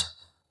foreigners,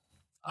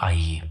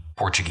 i.e.,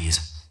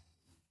 Portuguese.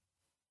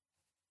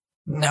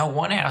 Now,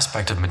 one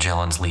aspect of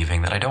Magellan's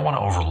leaving that I don't want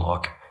to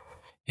overlook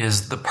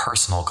is the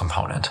personal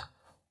component,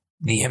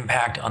 the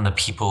impact on the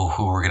people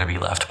who were going to be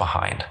left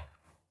behind.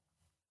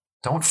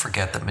 Don't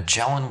forget that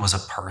Magellan was a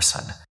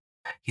person.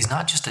 He's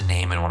not just a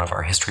name in one of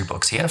our history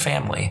books. He had a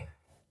family.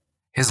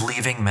 His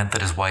leaving meant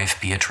that his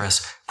wife,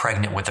 Beatrice,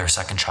 pregnant with their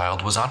second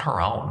child, was on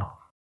her own.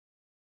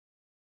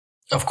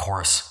 Of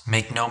course,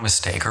 make no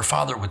mistake, her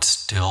father would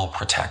still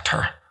protect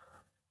her.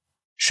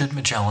 Should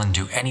Magellan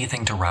do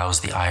anything to rouse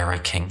the ire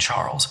of King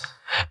Charles,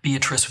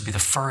 Beatrice would be the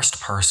first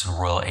person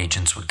royal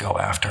agents would go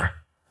after.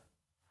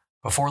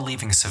 Before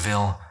leaving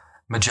Seville,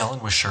 Magellan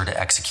was sure to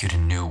execute a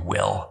new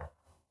will.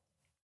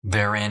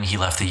 Therein, he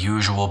left the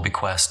usual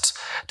bequests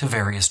to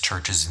various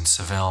churches in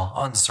Seville,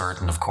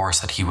 uncertain, of course,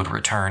 that he would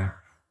return.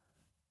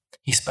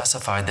 He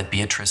specified that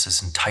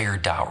Beatrice's entire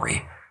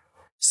dowry,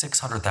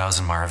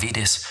 600,000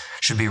 maravedis,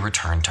 should be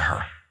returned to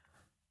her.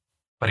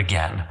 But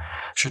again,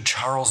 should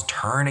Charles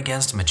turn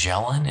against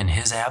Magellan in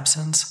his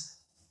absence?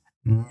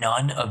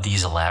 None of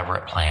these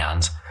elaborate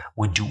plans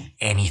would do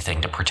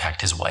anything to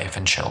protect his wife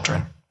and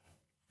children.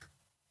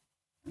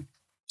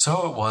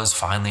 So it was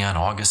finally on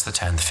August the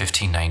 10th,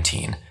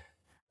 1519,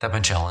 that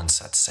Magellan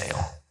set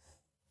sail.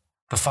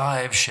 The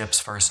 5 ships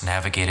first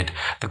navigated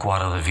the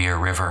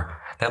Guadalquivir River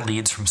that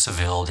leads from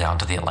Seville down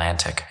to the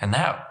Atlantic, and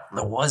that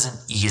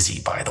wasn't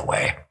easy, by the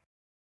way.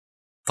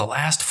 The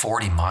last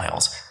 40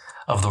 miles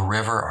of the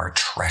river are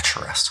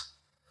treacherous,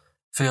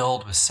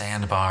 filled with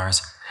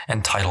sandbars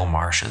and tidal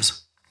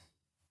marshes.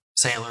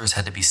 Sailors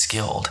had to be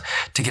skilled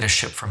to get a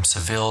ship from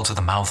Seville to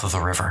the mouth of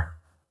the river.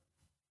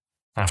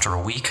 After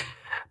a week,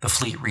 the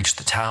fleet reached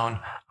the town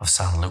of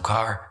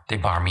Sanlúcar de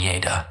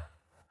Barrameda,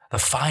 the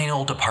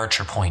final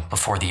departure point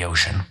before the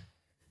ocean.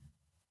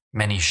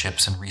 Many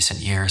ships in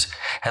recent years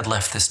had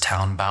left this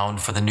town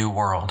bound for the New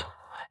World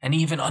and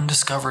even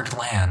undiscovered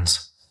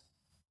lands,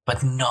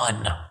 but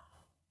none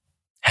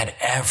had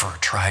ever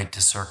tried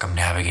to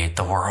circumnavigate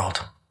the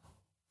world.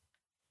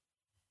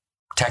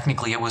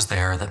 Technically, it was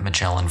there that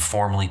Magellan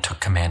formally took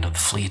command of the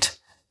fleet,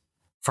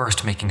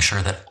 first making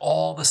sure that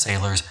all the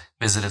sailors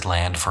visited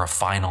land for a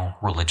final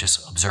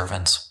religious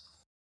observance.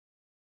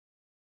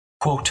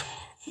 Quote,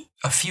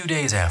 "A few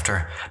days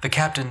after, the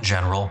Captain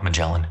General,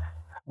 Magellan,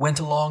 went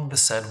along the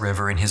said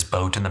river in his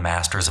boat and the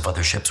masters of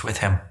other ships with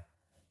him,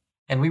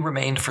 and we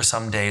remained for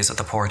some days at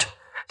the port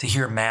to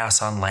hear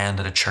Mass on land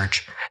at a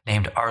church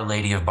named Our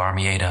Lady of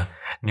Barrameda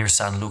near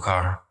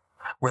Sanlúcar,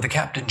 where the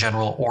Captain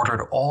General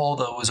ordered all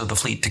those of the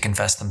fleet to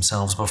confess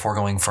themselves before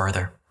going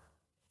further,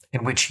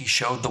 in which he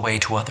showed the way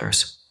to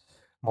others.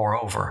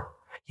 Moreover,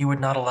 he would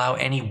not allow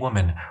any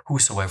woman,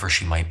 whosoever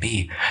she might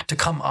be, to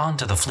come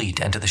onto the fleet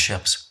and to the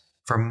ships,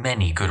 for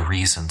many good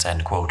reasons."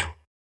 End quote.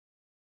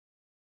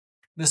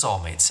 This all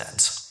made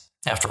sense.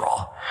 After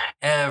all,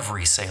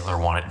 every sailor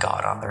wanted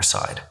God on their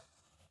side.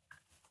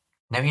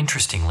 Now,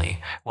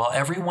 interestingly, while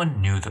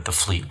everyone knew that the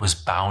fleet was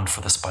bound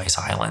for the Spice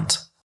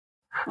Islands,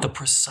 the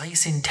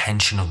precise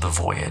intention of the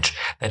voyage,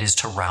 that is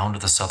to round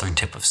the southern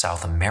tip of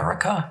South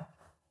America,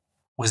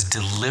 was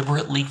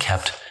deliberately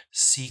kept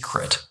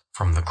secret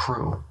from the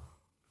crew.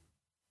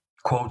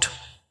 Quote,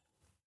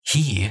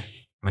 "He,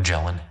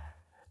 Magellan,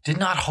 did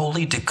not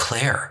wholly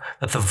declare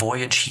that the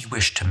voyage he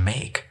wished to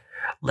make,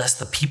 lest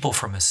the people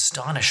from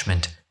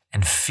astonishment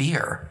and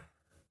fear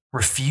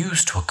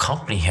refused to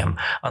accompany him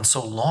on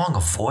so long a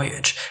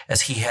voyage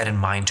as he had in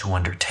mind to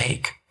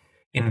undertake,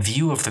 in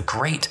view of the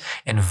great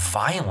and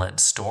violent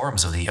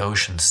storms of the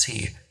ocean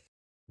sea,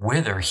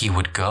 whither he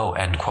would go,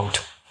 end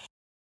quote.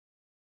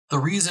 The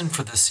reason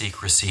for the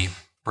secrecy,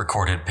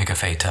 recorded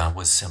Pigafetta,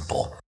 was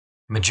simple.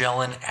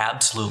 Magellan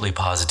absolutely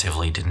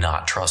positively did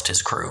not trust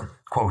his crew.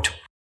 Quote,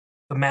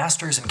 the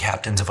masters and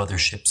captains of other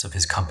ships of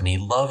his company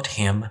loved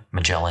him,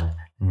 Magellan,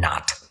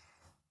 not.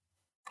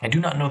 I do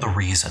not know the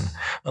reason,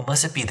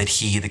 unless it be that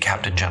he, the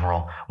captain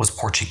general, was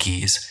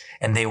Portuguese,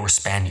 and they were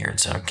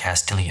Spaniards or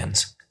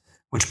Castilians,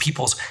 which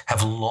peoples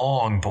have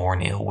long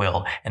borne ill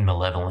will and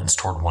malevolence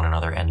toward one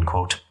another, end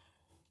quote.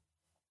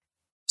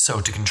 So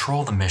to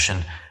control the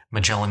mission,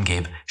 Magellan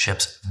gave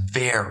ships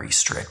very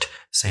strict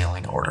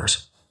sailing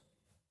orders.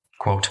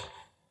 Quote,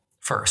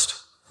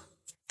 first,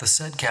 the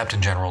said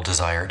Captain General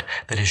desired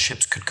that his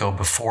ships could go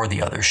before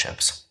the other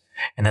ships,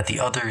 and that the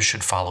others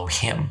should follow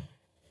him.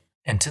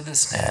 And to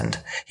this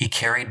end, he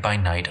carried by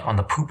night on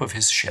the poop of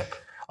his ship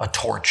a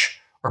torch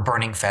or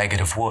burning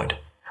faggot of wood,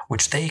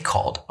 which they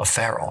called a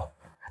ferrule,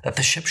 that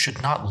the ship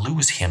should not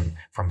lose him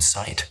from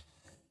sight.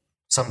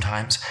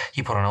 Sometimes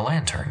he put on a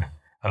lantern,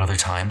 at other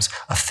times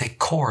a thick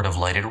cord of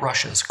lighted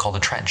rushes called a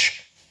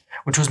trench,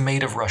 which was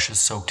made of rushes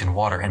soaked in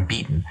water and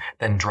beaten,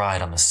 then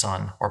dried on the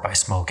sun or by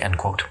smoke, end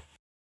quote.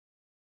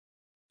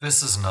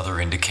 This is another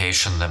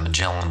indication that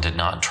Magellan did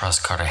not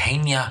trust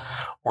Cartagena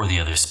or the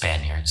other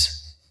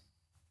Spaniards.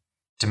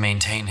 To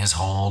maintain his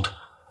hold,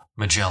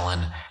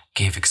 Magellan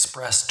gave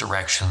express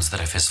directions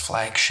that if his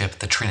flagship,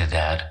 the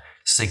Trinidad,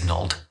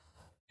 signaled,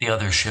 the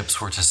other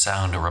ships were to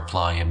sound a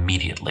reply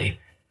immediately,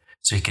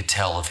 so he could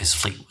tell if his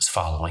fleet was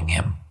following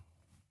him.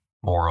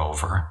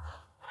 Moreover,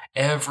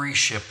 every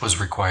ship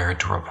was required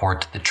to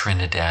report to the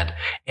Trinidad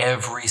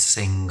every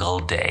single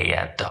day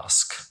at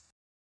dusk.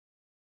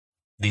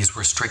 These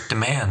were strict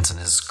demands, and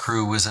his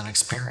crew was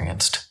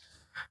inexperienced,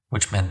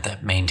 which meant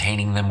that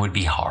maintaining them would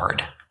be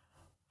hard.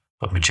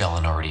 But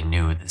Magellan already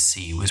knew the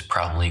sea was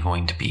probably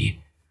going to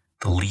be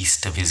the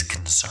least of his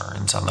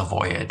concerns on the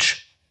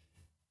voyage.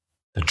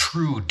 The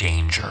true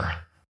danger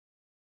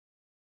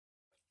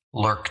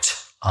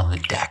lurked on the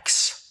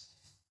decks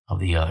of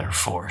the other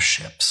 4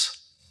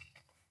 ships.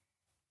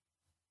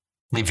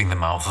 Leaving the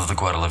mouth of the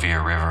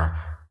Guadalquivir River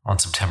on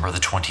September the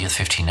 20th,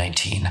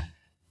 1519,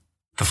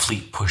 the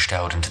fleet pushed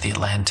out into the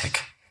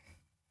Atlantic.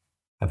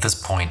 At this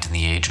point in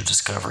the age of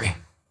discovery,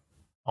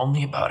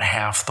 only about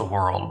half the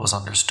world was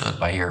understood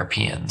by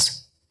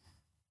Europeans.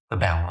 The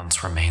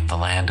balance remained the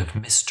land of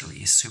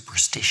mystery,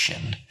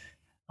 superstition,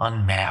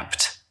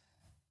 unmapped,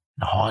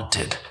 and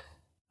haunted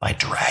by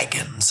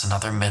dragons and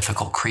other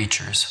mythical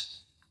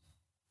creatures.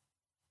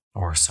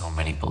 Or so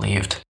many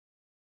believed.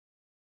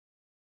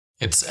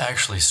 It's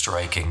actually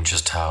striking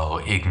just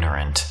how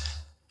ignorant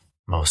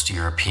most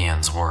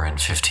Europeans were in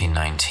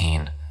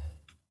 1519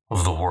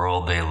 of the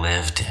world they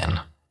lived in.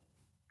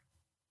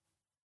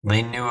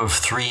 They knew of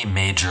 3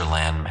 major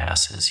land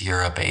masses,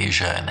 Europe,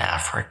 Asia, and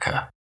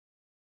Africa.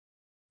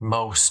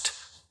 Most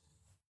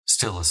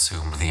still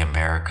assumed the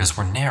Americas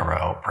were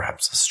narrow,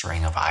 perhaps a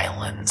string of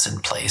islands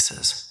and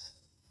places.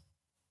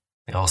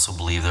 They also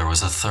believed there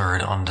was a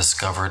 3rd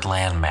undiscovered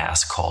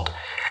landmass called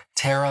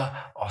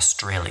Terra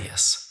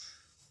Australis,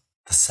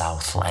 the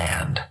South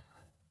Land,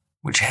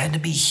 which had to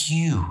be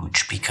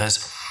huge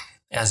because,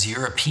 as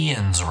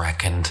Europeans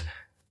reckoned,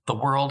 the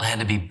world had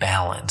to be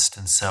balanced,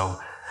 and so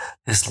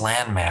this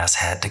landmass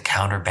had to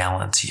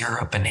counterbalance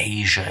Europe and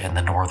Asia in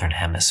the Northern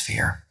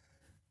Hemisphere.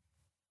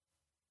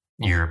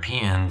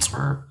 Europeans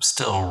were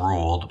still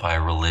ruled by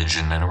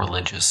religion and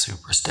religious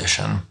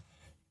superstition.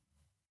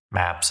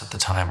 Maps at the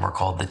time were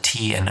called the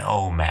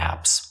T&O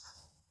maps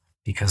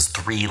because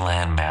 3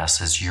 land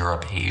masses,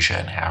 Europe, Asia,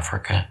 and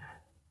Africa,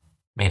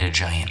 made a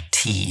giant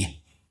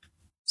T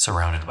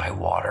surrounded by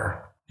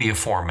water. The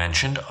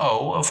aforementioned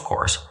O, of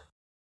course.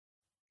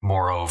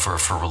 Moreover,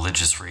 for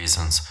religious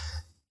reasons,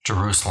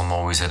 Jerusalem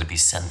always had to be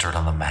centered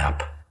on the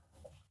map,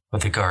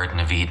 with the Garden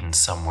of Eden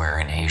somewhere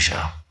in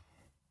Asia.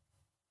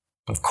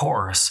 Of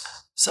course,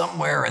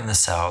 somewhere in the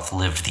south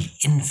lived the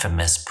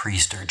infamous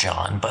Priester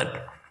John,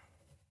 but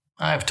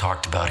I've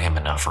talked about him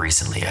enough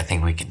recently. I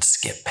think we can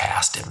skip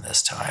past him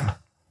this time.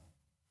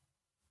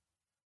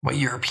 What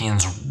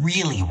Europeans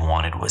really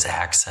wanted was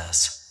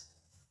access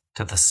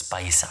to the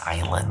Spice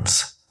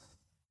Islands,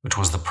 which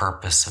was the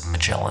purpose of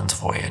Magellan's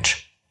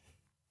voyage.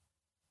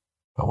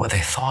 But what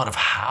they thought of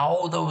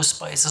how those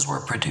spices were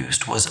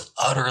produced was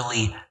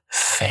utterly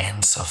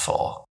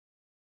fanciful.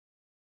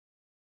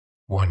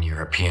 One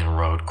European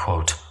wrote,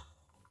 quote,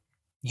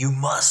 "You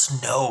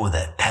must know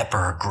that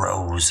pepper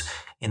grows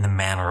in the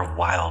manner of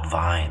wild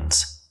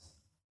vines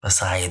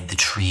beside the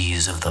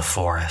trees of the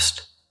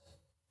forest,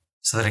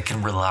 so that it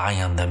can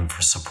rely on them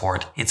for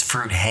support. Its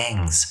fruit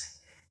hangs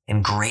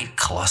in great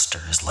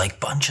clusters like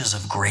bunches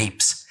of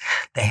grapes.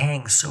 They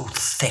hang so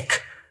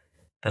thick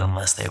that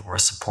unless they were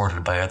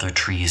supported by other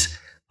trees,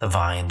 the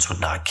vines would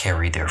not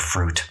carry their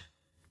fruit.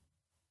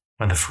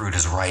 When the fruit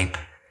is ripe,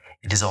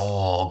 it is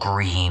all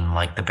green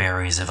like the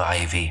berries of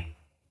ivy.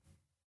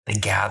 They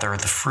gather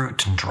the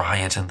fruit and dry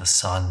it in the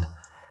sun,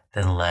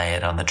 then lay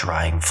it on the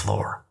drying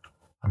floor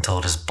until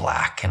it is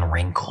black and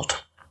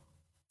wrinkled."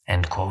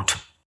 End quote.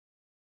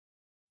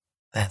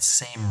 That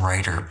same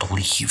writer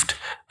believed,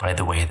 by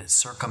the way, that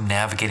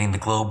circumnavigating the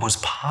globe was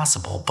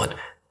possible, but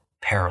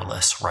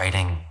perilous,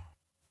 writing,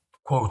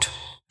 quote,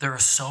 "There are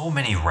so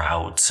many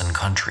routes and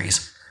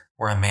countries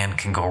where a man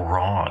can go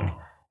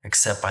wrong,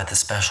 except by the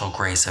special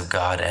grace of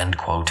God," end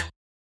quote.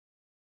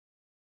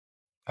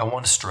 I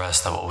want to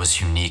stress that what was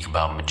unique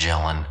about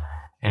Magellan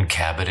and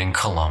Cabot and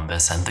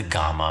Columbus and da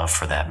Gama,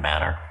 for that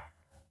matter,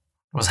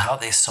 was how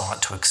they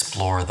sought to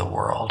explore the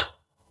world.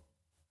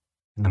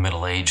 In the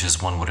Middle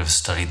Ages, one would have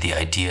studied the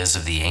ideas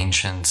of the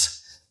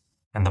ancients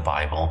and the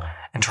Bible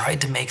and tried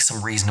to make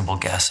some reasonable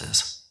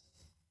guesses.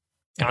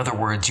 In other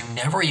words, you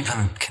never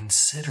even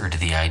considered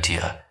the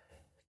idea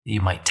that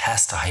you might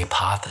test a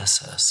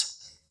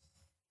hypothesis.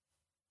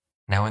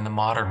 Now, in the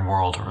modern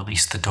world, or at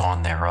least the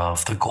dawn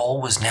thereof, the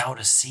goal was now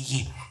to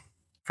see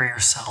for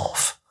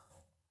yourself,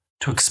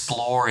 to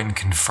explore and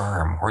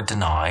confirm or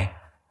deny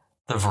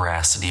the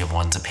veracity of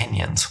one's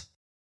opinions.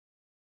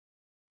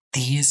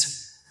 These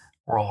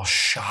were all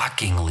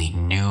shockingly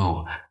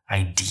new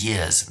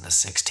ideas in the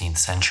 16th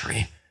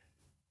century,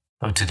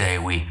 though today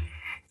we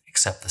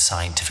accept the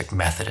scientific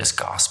method as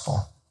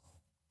gospel.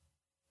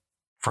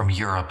 From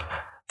Europe,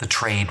 the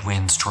trade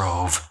winds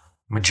drove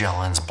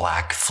Magellan's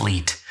Black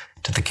Fleet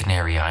to the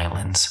Canary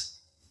Islands.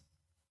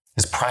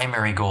 His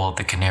primary goal at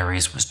the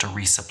Canaries was to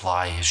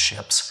resupply his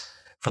ships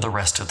for the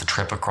rest of the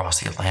trip across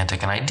the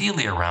Atlantic and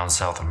ideally around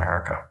South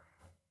America.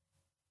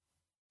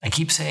 I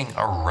keep saying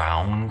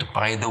around,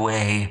 by the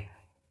way,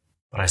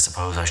 but I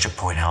suppose I should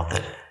point out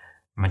that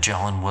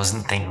Magellan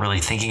wasn't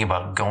really thinking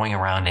about going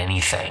around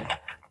anything.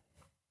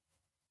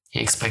 He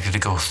expected to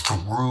go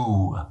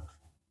through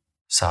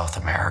South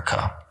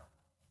America.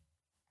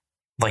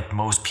 Like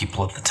most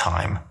people at the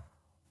time,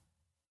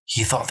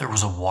 he thought there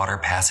was a water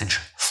passage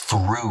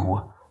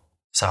through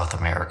South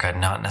America,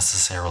 not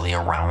necessarily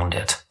around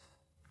it.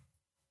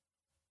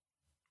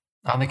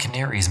 On the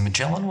Canaries,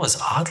 Magellan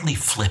was oddly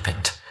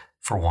flippant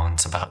for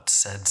once about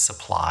said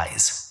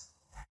supplies.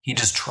 He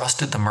just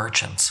trusted the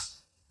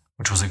merchants,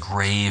 which was a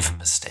grave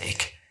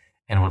mistake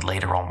and would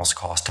later almost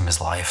cost him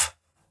his life.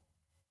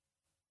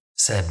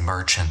 Said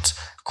merchants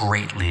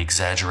greatly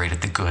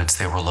exaggerated the goods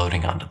they were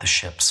loading onto the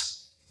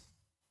ships.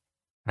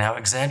 Now,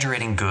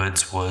 exaggerating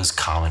goods was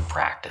common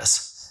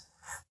practice,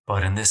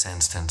 but in this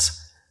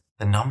instance,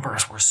 the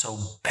numbers were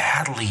so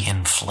badly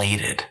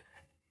inflated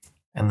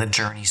and the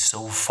journey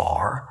so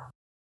far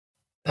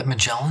that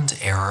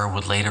Magellan's error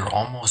would later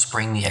almost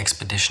bring the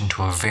expedition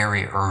to a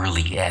very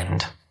early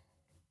end.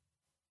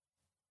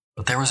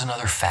 But there was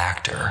another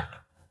factor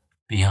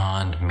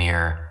beyond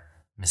mere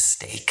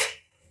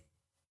mistake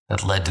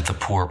that led to the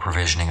poor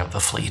provisioning of the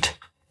fleet.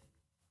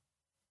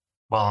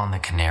 While on the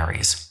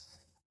Canaries,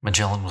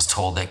 Magellan was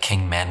told that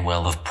King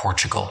Manuel of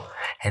Portugal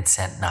had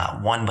sent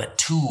not one but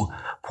 2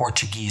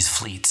 Portuguese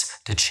fleets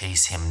to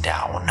chase him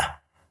down.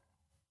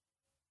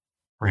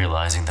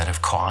 Realizing that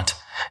if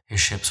caught, his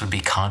ships would be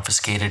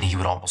confiscated and he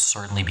would almost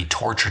certainly be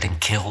tortured and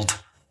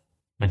killed,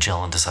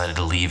 Magellan decided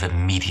to leave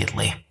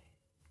immediately.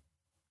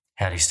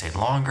 Had he stayed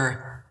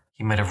longer,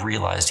 he might have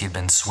realized he had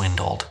been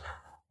swindled,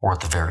 or at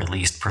the very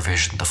least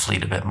provisioned the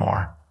fleet a bit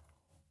more.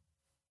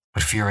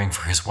 But fearing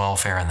for his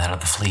welfare and that of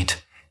the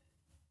fleet,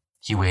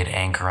 he weighed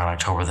anchor on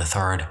October the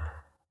 3rd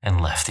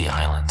and left the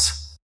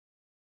islands.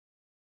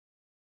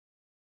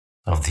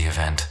 Of the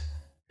event,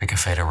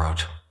 Pigafetta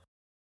wrote,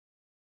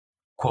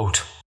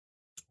 quote,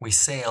 "We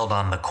sailed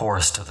on the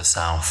course to the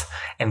south,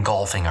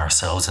 engulfing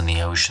ourselves in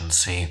the ocean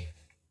sea.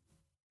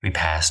 We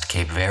passed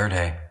Cape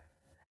Verde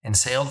and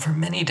sailed for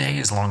many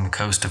days along the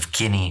coast of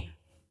Guinea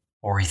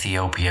or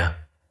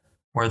Ethiopia,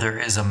 where there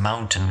is a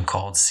mountain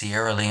called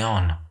Sierra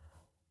Leone,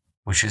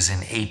 which is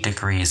in 8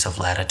 degrees of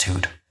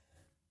latitude."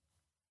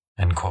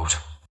 End quote.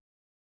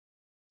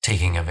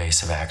 Taking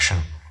evasive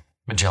action,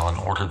 Magellan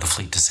ordered the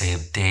fleet to sail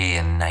day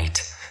and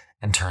night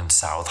and turn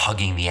south,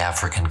 hugging the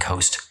African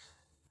coast,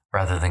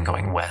 rather than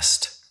going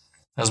west,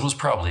 as was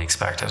probably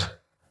expected.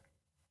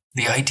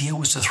 The idea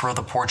was to throw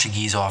the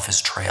Portuguese off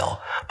his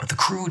trail, but the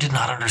crew did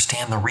not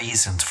understand the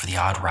reasons for the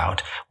odd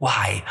route.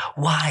 Why?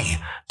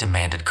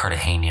 Demanded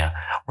Cartagena.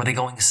 Were they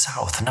going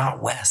south,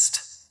 not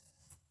west?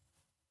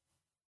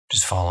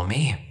 "Just follow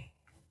me,"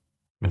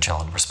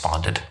 Magellan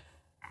responded,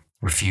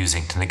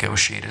 refusing to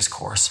negotiate his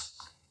course.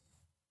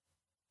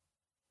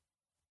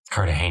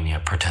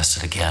 Cartagena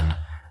protested again,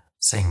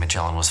 saying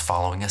Magellan was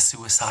following a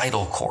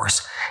suicidal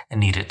course and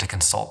needed to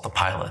consult the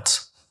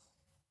pilots.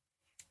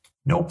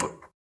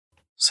 "Nope,"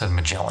 said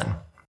Magellan.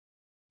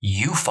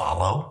 "You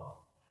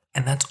follow,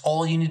 and that's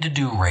all you need to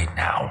do right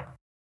now."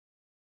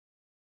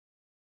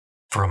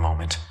 For a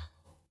moment,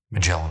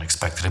 Magellan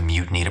expected a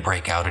mutiny to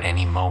break out at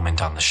any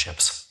moment on the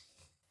ships.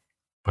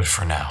 But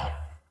for now,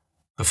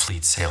 the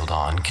fleet sailed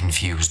on,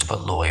 confused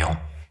but loyal.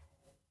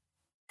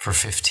 For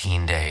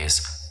 15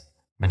 days,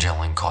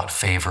 Magellan caught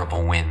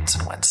favorable winds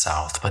and went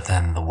south, but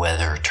then the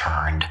weather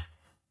turned.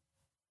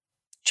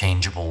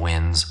 Changeable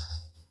winds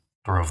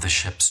drove the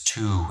ships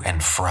to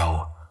and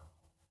fro.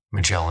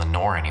 Magellan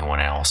nor anyone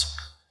else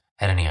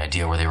had any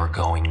idea where they were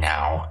going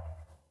now.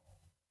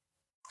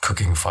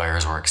 Cooking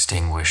fires were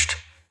extinguished.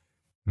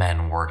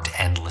 Men worked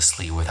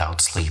endlessly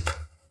without sleep,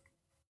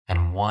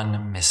 and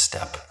one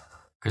misstep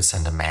could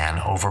send a man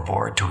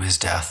overboard to his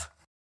death.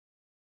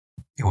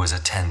 It was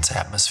a tense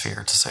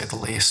atmosphere, to say the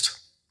least.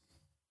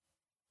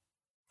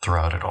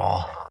 Throughout it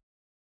all,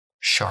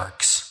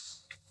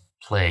 sharks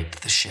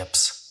plagued the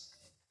ships,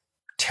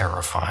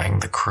 terrifying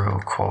the crew,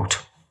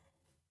 quote,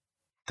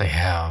 "They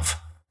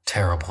have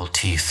terrible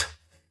teeth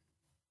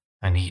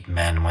and eat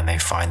men when they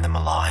find them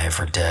alive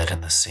or dead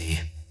in the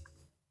sea.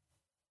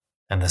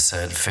 And the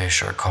said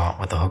fish are caught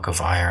with a hook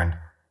of iron,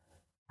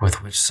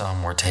 with which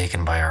some were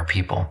taken by our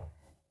people.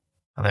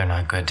 They're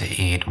not good to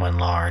eat when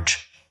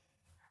large,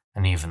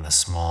 and even the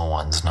small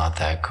ones not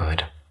that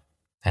good,"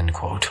 end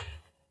quote.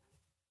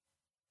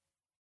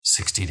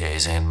 60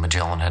 days in,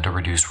 Magellan had to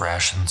reduce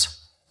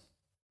rations.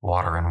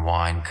 Water and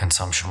wine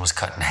consumption was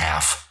cut in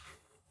half.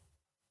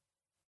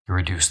 He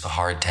reduced the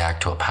hardtack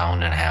to 1.5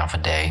 pounds a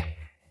day.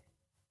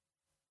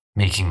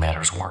 Making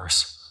matters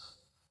worse,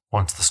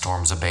 once the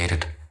storms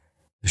abated,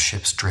 the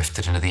ships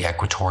drifted into the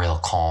equatorial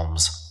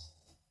calms.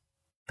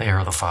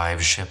 There, the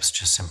 5 ships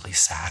just simply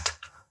sat,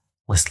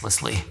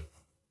 listlessly,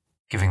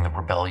 giving the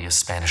rebellious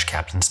Spanish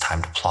captains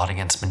time to plot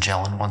against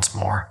Magellan once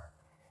more.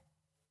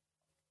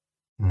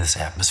 In this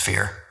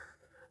atmosphere,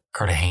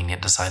 Cartagena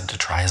decided to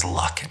try his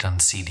luck at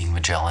unseating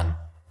Magellan.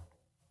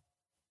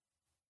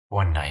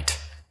 One night,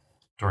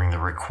 during the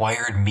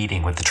required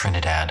meeting with the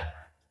Trinidad,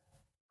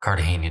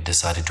 Cartagena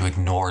decided to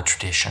ignore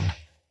tradition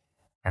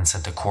and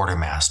sent a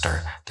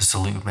quartermaster to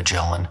salute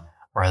Magellan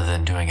rather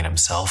than doing it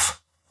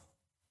himself.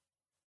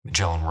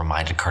 Magellan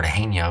reminded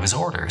Cartagena of his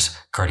orders.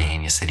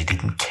 Cartagena said he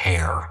didn't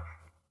care.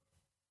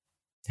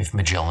 If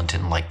Magellan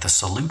didn't like the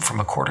salute from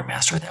a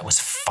quartermaster, that was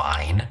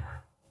fine.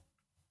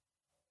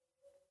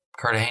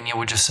 Cartagena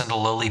would just send a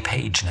lowly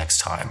page next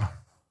time.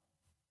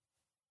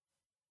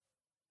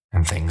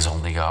 And things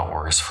only got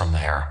worse from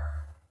there.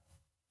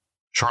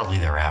 Shortly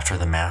thereafter,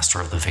 the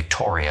master of the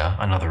Victoria,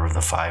 another of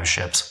the 5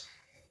 ships,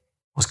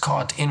 was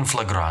caught in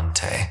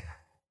flagrante,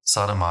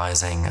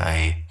 sodomizing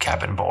a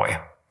cabin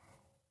boy.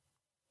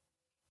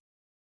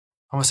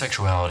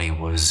 Homosexuality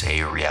was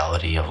a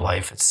reality of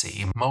life at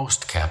sea.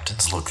 Most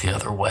captains looked the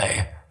other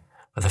way,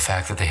 but the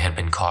fact that they had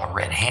been caught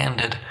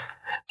red-handed,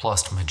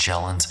 plus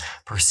Magellan's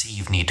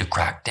perceived need to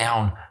crack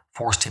down,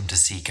 forced him to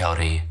seek out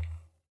a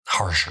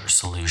harsher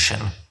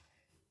solution.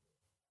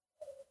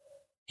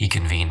 He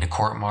convened a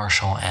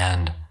court-martial,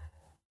 and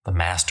the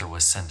master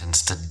was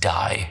sentenced to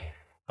die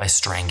by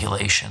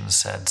strangulation,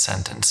 said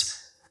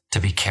sentence to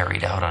be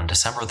carried out on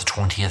December the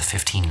 20th,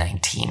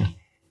 1519.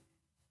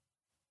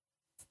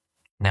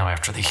 Now,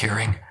 after the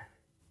hearing,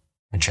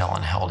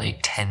 Magellan held a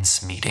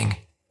tense meeting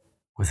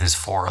with his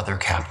 4 other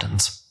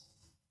captains.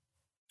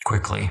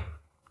 Quickly,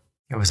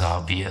 it was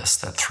obvious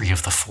that 3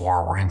 of the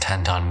 4 were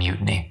intent on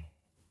mutiny.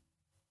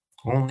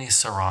 Only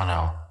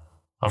Serrano,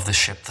 of the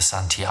ship the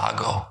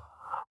Santiago,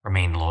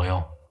 remained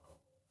loyal.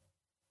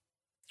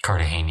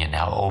 Cartagena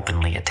now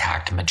openly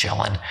attacked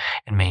Magellan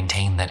and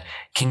maintained that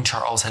King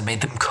Charles had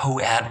made them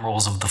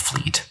co-admirals of the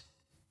fleet.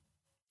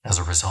 As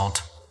a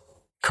result,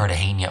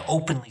 Cartagena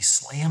openly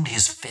slammed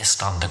his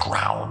fist on the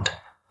ground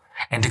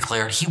and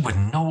declared he would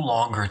no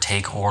longer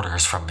take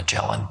orders from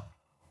Magellan.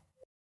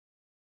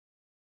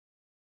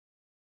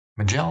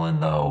 Magellan,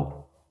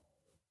 though,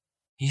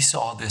 he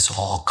saw this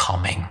all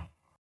coming.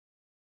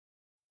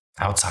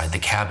 Outside the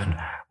cabin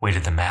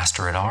waited the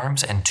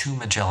master-at-arms and 2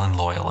 Magellan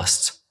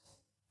loyalists.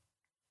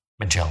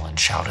 Magellan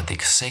shouted the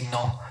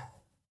signal,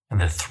 and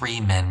the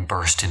 3 men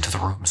burst into the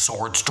room,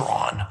 swords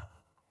drawn.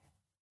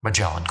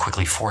 Magellan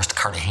quickly forced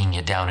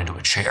Cartagena down into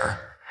a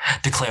chair,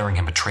 declaring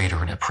him a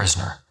traitor and a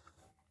prisoner.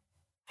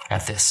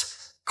 At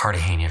this,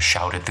 Cartagena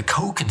shouted the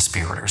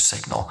co-conspirator's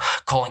signal,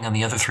 calling on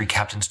the other 3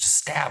 captains to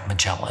stab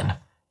Magellan,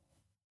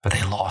 but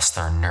they lost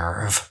their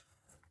nerve.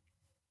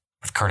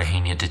 With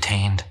Cartagena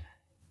detained,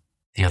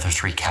 the other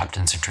 3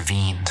 captains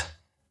intervened.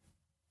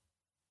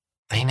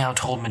 They now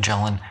told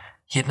Magellan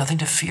he had nothing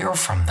to fear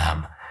from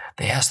them.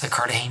 They asked that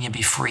Cartagena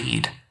be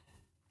freed.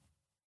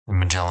 And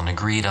Magellan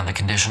agreed on the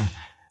condition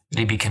that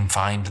he be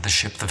confined to the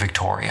ship the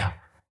Victoria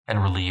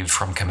and relieved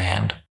from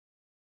command.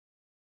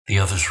 The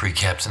other 3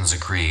 captains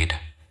agreed,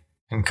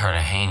 and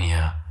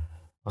Cartagena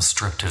was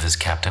stripped of his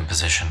captain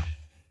position.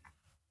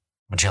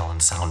 Magellan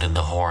sounded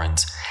the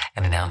horns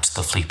and announced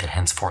to the fleet that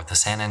henceforth the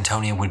San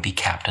Antonio would be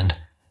captained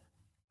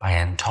by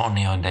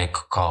Antonio de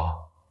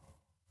Coco.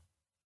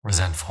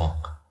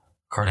 Resentful,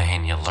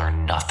 Cartagena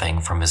learned nothing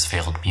from his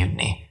failed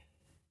mutiny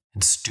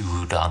and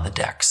stewed on the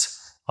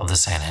decks of the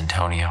San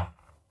Antonio.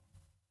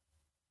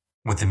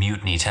 With the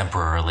mutiny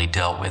temporarily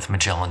dealt with,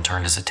 Magellan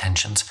turned his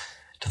attentions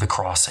to the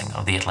crossing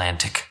of the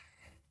Atlantic.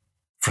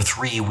 For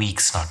 3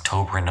 weeks in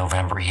October and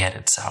November, he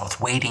headed south,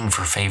 waiting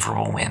for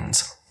favorable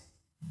winds.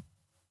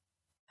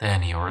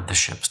 Then he ordered the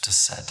ships to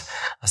set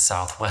a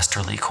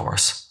southwesterly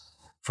course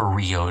for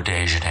Rio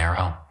de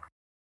Janeiro.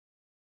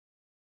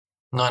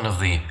 None of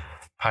the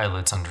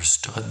pilots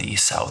understood the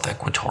south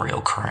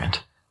equatorial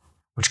current,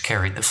 which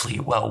carried the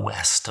fleet well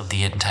west of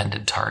the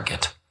intended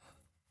target.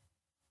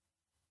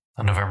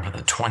 On November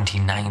the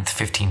 29th,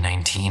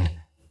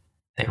 1519,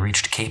 They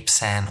reached Cape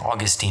San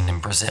Augustine in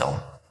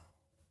Brazil.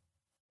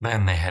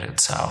 Then they headed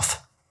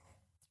south,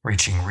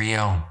 reaching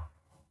Rio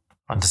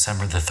on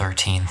December the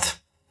 13th.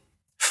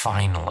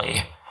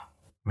 Finally,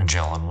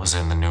 Magellan was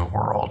in the New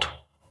World.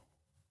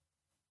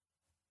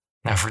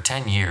 Now, for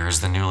 10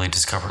 years, the newly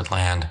discovered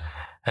land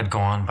had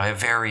gone by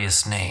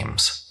various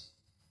names.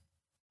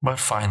 But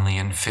finally,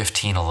 in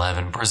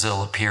 1511,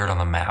 Brazil appeared on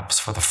the maps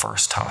for the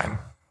first time.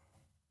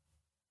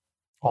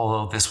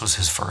 Although this was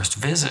his first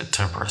visit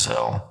to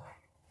Brazil,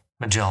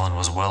 Magellan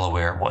was well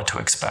aware of what to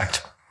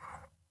expect.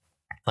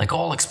 Like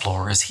all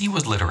explorers, he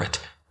was literate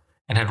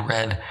and had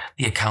read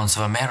the accounts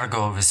of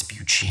Amerigo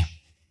Vespucci.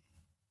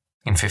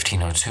 In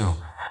 1502,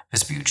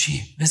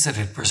 Vespucci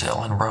visited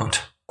Brazil and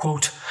wrote,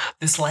 quote,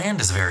 "This land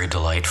is very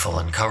delightful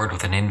and covered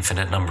with an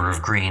infinite number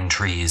of green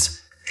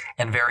trees,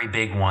 and very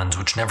big ones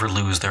which never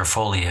lose their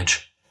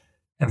foliage,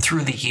 and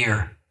through the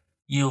year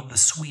yield the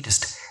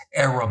sweetest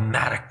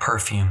aromatic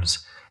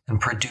perfumes and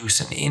produce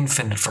an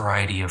infinite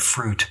variety of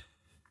fruit,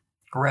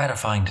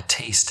 gratifying to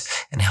taste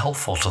and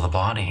helpful to the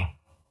body.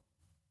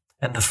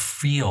 And the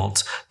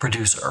fields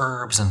produce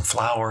herbs and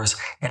flowers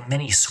and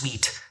many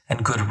sweet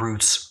and good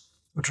roots,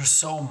 which are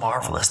so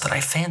marvelous that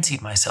I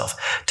fancied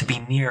myself to be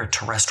near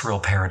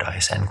terrestrial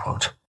paradise," end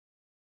quote.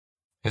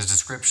 His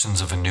descriptions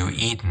of a new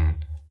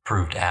Eden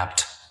proved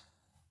apt.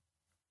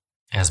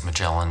 As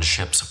Magellan's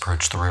ships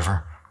approached the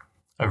river,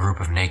 a group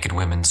of naked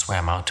women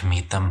swam out to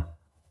meet them.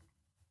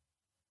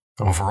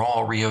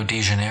 Overall, Rio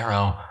de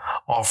Janeiro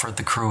offered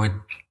the crew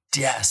a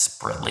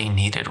desperately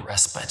needed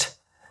respite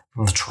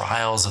from the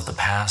trials of the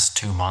past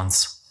 2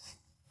 months.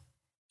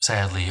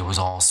 Sadly, it was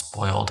all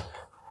spoiled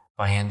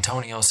by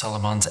Antonio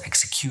Salamon's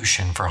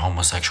execution for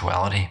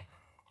homosexuality.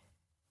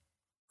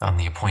 On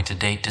the appointed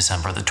date,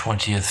 December the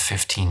 20th,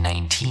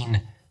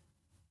 1519,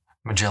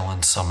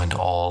 Magellan summoned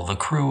all the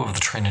crew of the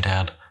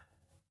Trinidad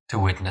to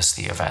witness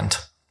the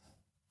event.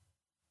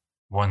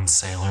 One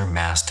sailor,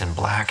 masked in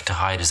black to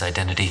hide his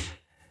identity,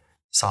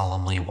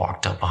 solemnly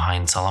walked up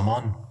behind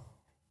Salomon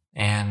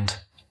and,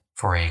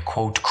 for a,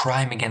 quote,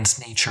 crime against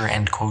nature,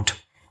 end quote,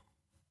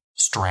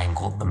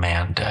 strangled the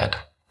man dead.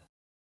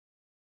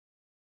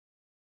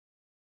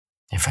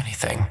 If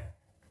anything,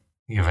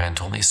 the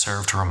event only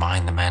served to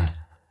remind the men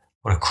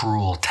what a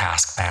cruel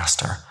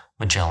taskmaster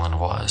Magellan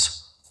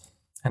was,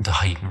 and to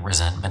heighten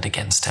resentment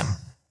against him.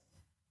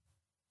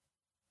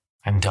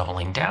 And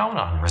doubling down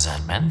on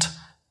resentment,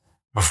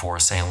 before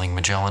sailing,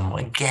 Magellan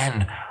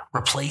again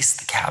replaced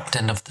the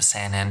captain of the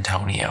San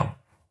Antonio.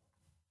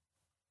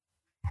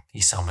 He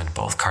summoned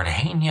both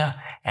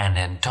Cartagena and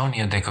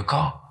Antonio de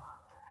Coco,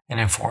 and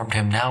informed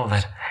him now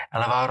that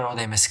Alvaro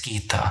de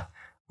Mesquita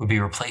would be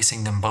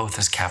replacing them both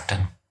as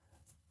captain.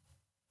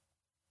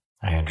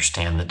 I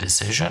understand the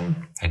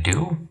decision, I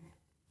do.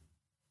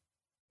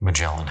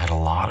 Magellan had a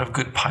lot of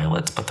good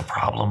pilots, but the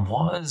problem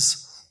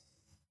was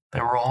they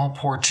were all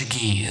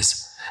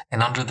Portuguese,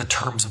 and under the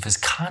terms of his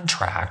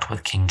contract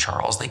with King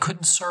Charles, they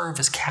couldn't serve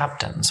as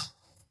captains.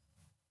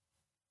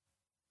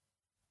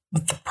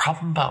 But the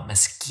problem about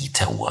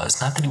Mesquita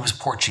was not that he was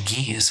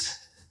Portuguese,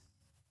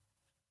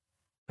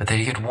 but that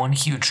he had one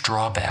huge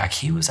drawback.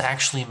 He was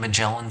actually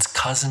Magellan's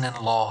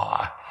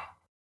cousin-in-law.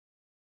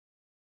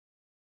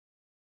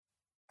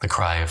 The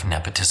cry of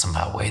nepotism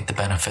outweighed the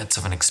benefits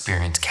of an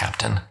experienced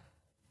captain,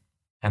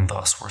 and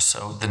thus were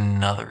sowed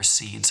another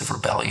seeds of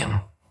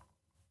rebellion.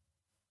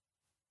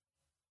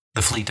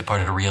 The fleet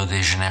departed Rio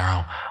de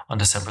Janeiro on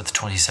December the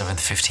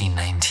 27th,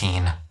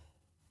 1519,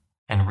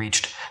 and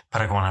reached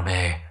Paraguaná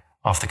Bay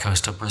off the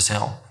coast of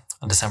Brazil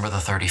on December the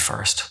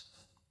 31st.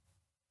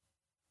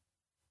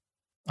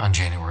 On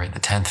January the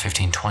 10th,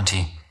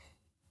 1520,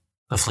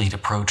 the fleet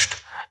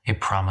approached a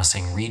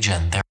promising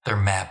region. Their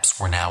maps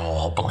were now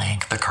all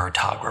blank, the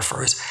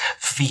cartographers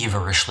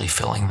feverishly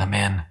filling them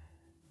in,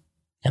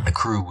 and the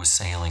crew was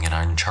sailing in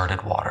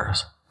uncharted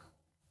waters.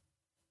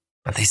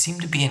 But they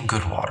seemed to be in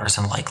good waters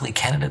and likely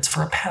candidates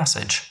for a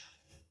passage.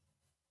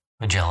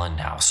 Magellan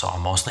now saw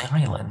mostly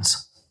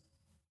islands.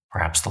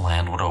 Perhaps the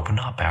land would open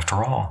up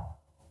after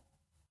all.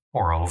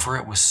 Moreover,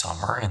 it was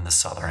summer in the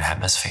southern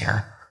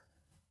hemisphere,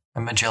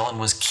 and Magellan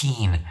was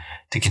keen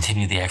to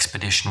continue the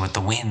expedition with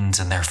the winds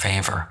in their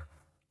favor.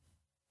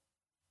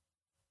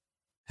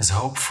 His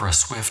hope for a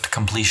swift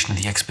completion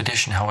of the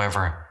expedition,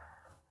 however,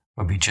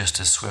 would be just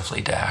as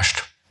swiftly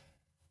dashed.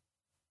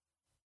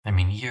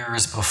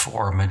 Years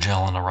before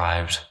Magellan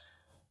arrived,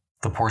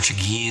 the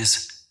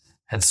Portuguese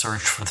had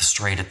searched for the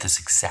strait at this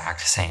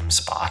exact same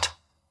spot,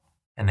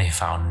 and they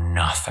found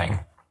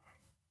nothing.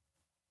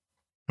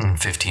 In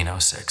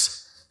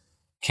 1506,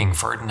 King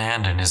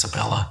Ferdinand and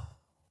Isabella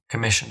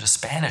commissioned a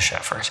Spanish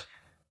effort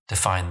to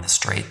find the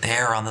strait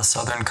there on the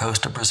southern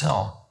coast of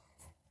Brazil.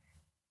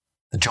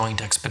 The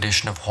joint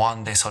expedition of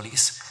Juan de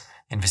Solis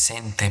and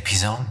Vicente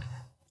Pinzon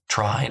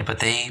tried, but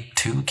they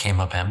too came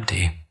up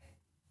empty.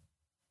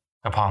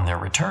 Upon their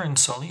return,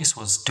 Solis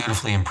was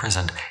dutifully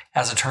imprisoned.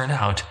 As it turned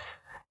out,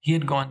 he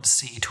had gone to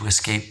sea to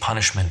escape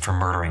punishment for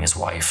murdering his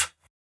wife.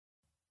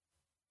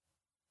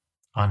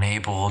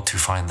 Unable to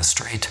find the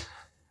strait,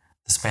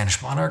 the The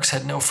Spanish monarchs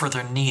had no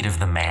further need of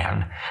the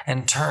man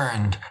and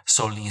turned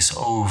Solis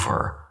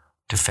over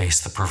to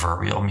face the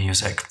proverbial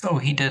music, though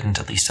he didn't,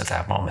 at least at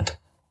that moment.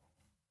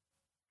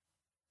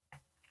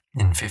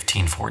 In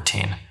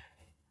 1514,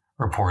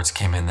 reports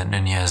came in that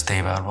Núñez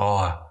de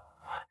Balboa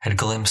had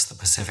glimpsed the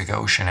Pacific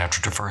Ocean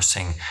after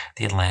traversing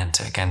the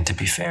Atlantic and, to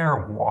be fair,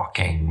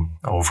 walking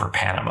over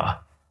Panama.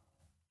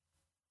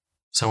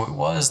 So it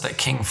was that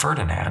King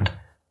Ferdinand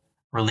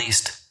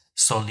released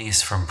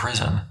Solis from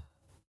prison,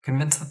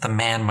 convinced that the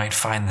man might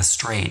find the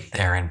strait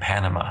there in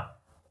Panama.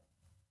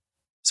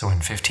 So in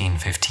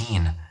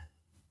 1515,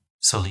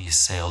 Solis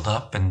sailed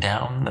up and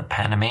down the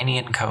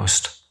Panamanian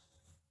coast.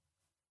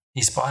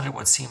 He spotted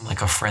what seemed like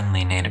a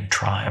friendly native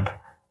tribe,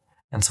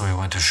 and so he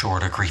went ashore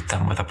to greet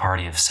them with a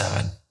party of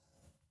 7.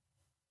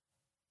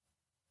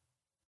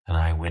 An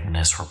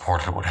eyewitness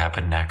reported what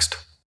happened next.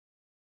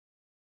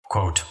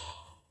 Quote,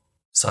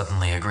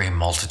 "Suddenly a great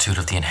multitude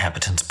of the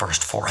inhabitants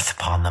burst forth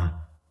upon them,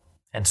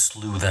 and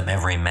slew them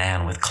every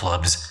man with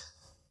clubs,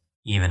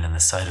 even in the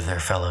sight of their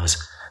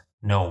fellows,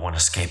 no one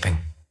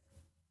escaping.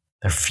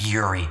 Their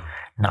fury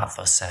not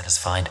thus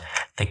satisfied,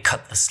 they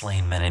cut the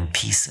slain men in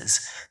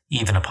pieces,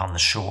 even upon the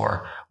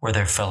shore, where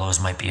their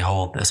fellows might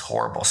behold this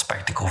horrible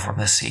spectacle from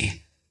the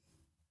sea.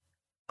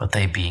 But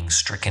they, being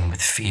stricken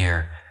with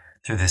fear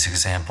through this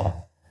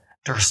example,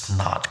 durst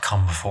not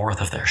come forth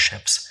of their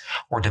ships,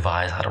 or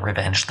devise how to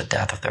revenge the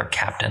death of their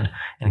captain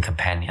and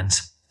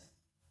companions.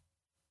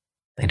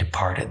 They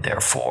departed,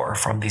 therefore,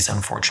 from these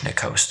unfortunate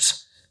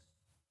coasts,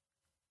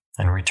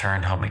 and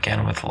returned home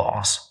again with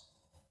loss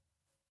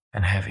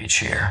and heavy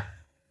cheer."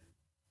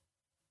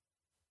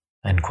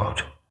 End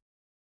quote.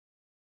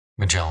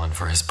 Magellan,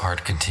 for his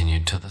part,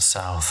 continued to the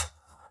south,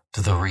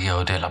 to the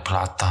Rio de la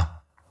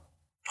Plata,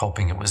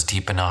 hoping it was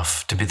deep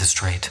enough to be the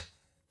strait.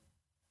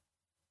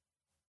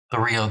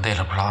 The Rio de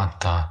la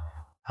Plata,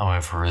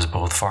 however, is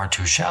both far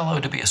too shallow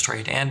to be a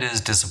strait and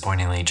is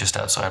disappointingly just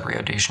outside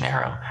Rio de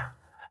Janeiro,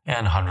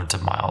 and hundreds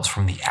of miles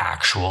from the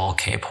actual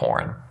Cape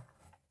Horn.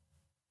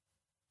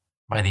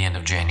 By the end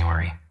of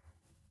January,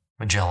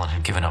 Magellan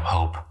had given up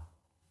hope.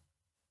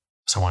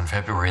 So on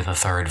February the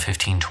 3rd,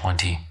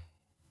 1520,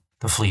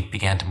 the fleet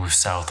began to move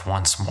south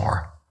once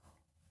more.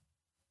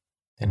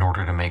 In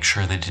order to make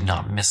sure they did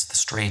not miss the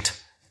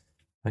strait,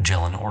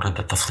 Magellan ordered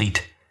that the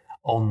fleet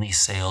only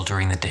sail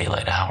during the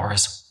daylight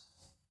hours,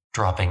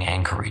 dropping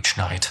anchor each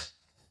night.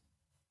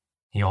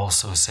 He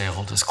also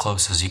sailed as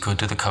close as he could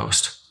to the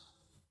coast,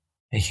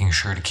 making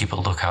sure to keep a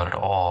lookout at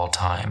all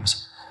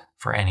times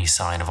for any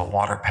sign of a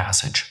water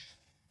passage.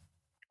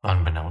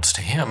 Unbeknownst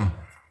to him,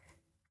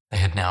 they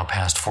had now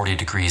passed 40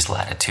 degrees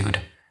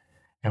latitude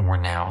and were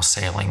now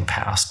sailing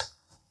past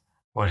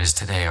what is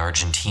today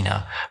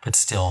Argentina, but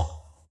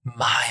still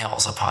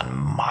miles upon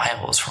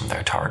miles from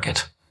their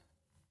target.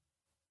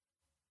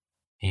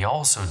 He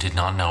also did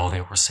not know they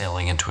were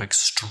sailing into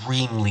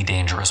extremely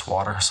dangerous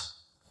waters.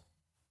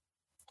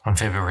 On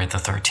February the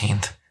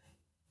 13th,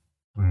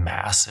 a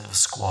massive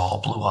squall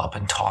blew up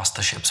and tossed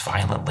the ships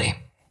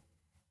violently.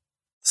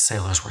 The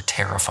sailors were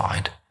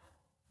terrified,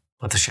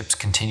 but the ships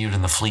continued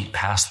and the fleet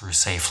passed through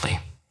safely.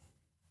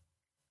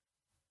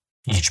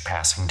 Each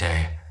passing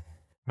day,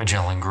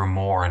 Magellan grew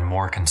more and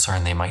more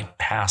concerned they might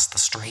pass the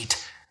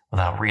strait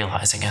without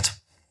realizing it.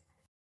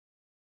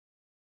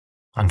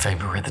 On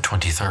February the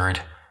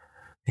 23rd,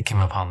 they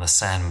came upon the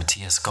San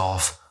Matias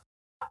Gulf,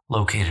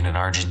 located in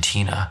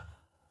Argentina,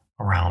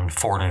 around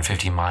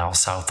 450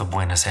 miles south of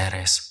Buenos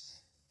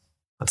Aires,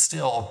 but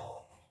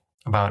still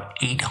about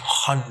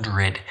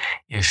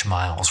 800-ish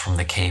miles from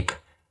the Cape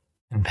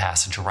and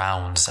passage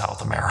around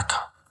South America.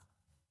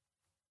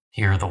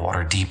 Here the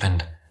water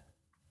deepened,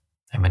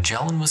 and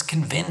Magellan was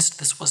convinced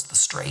this was the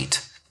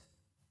strait.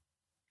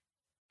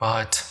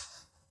 But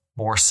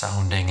more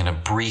sounding and a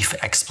brief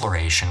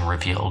exploration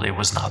revealed it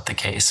was not the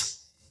case.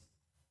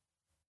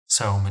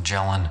 So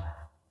Magellan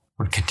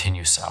would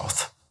continue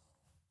south,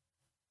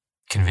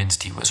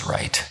 convinced he was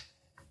right,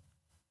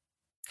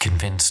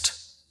 convinced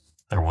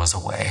there was a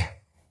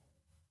way.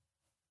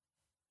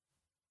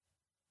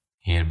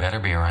 He had better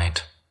be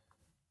right.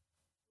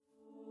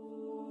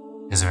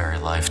 His very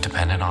life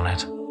depended on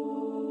it.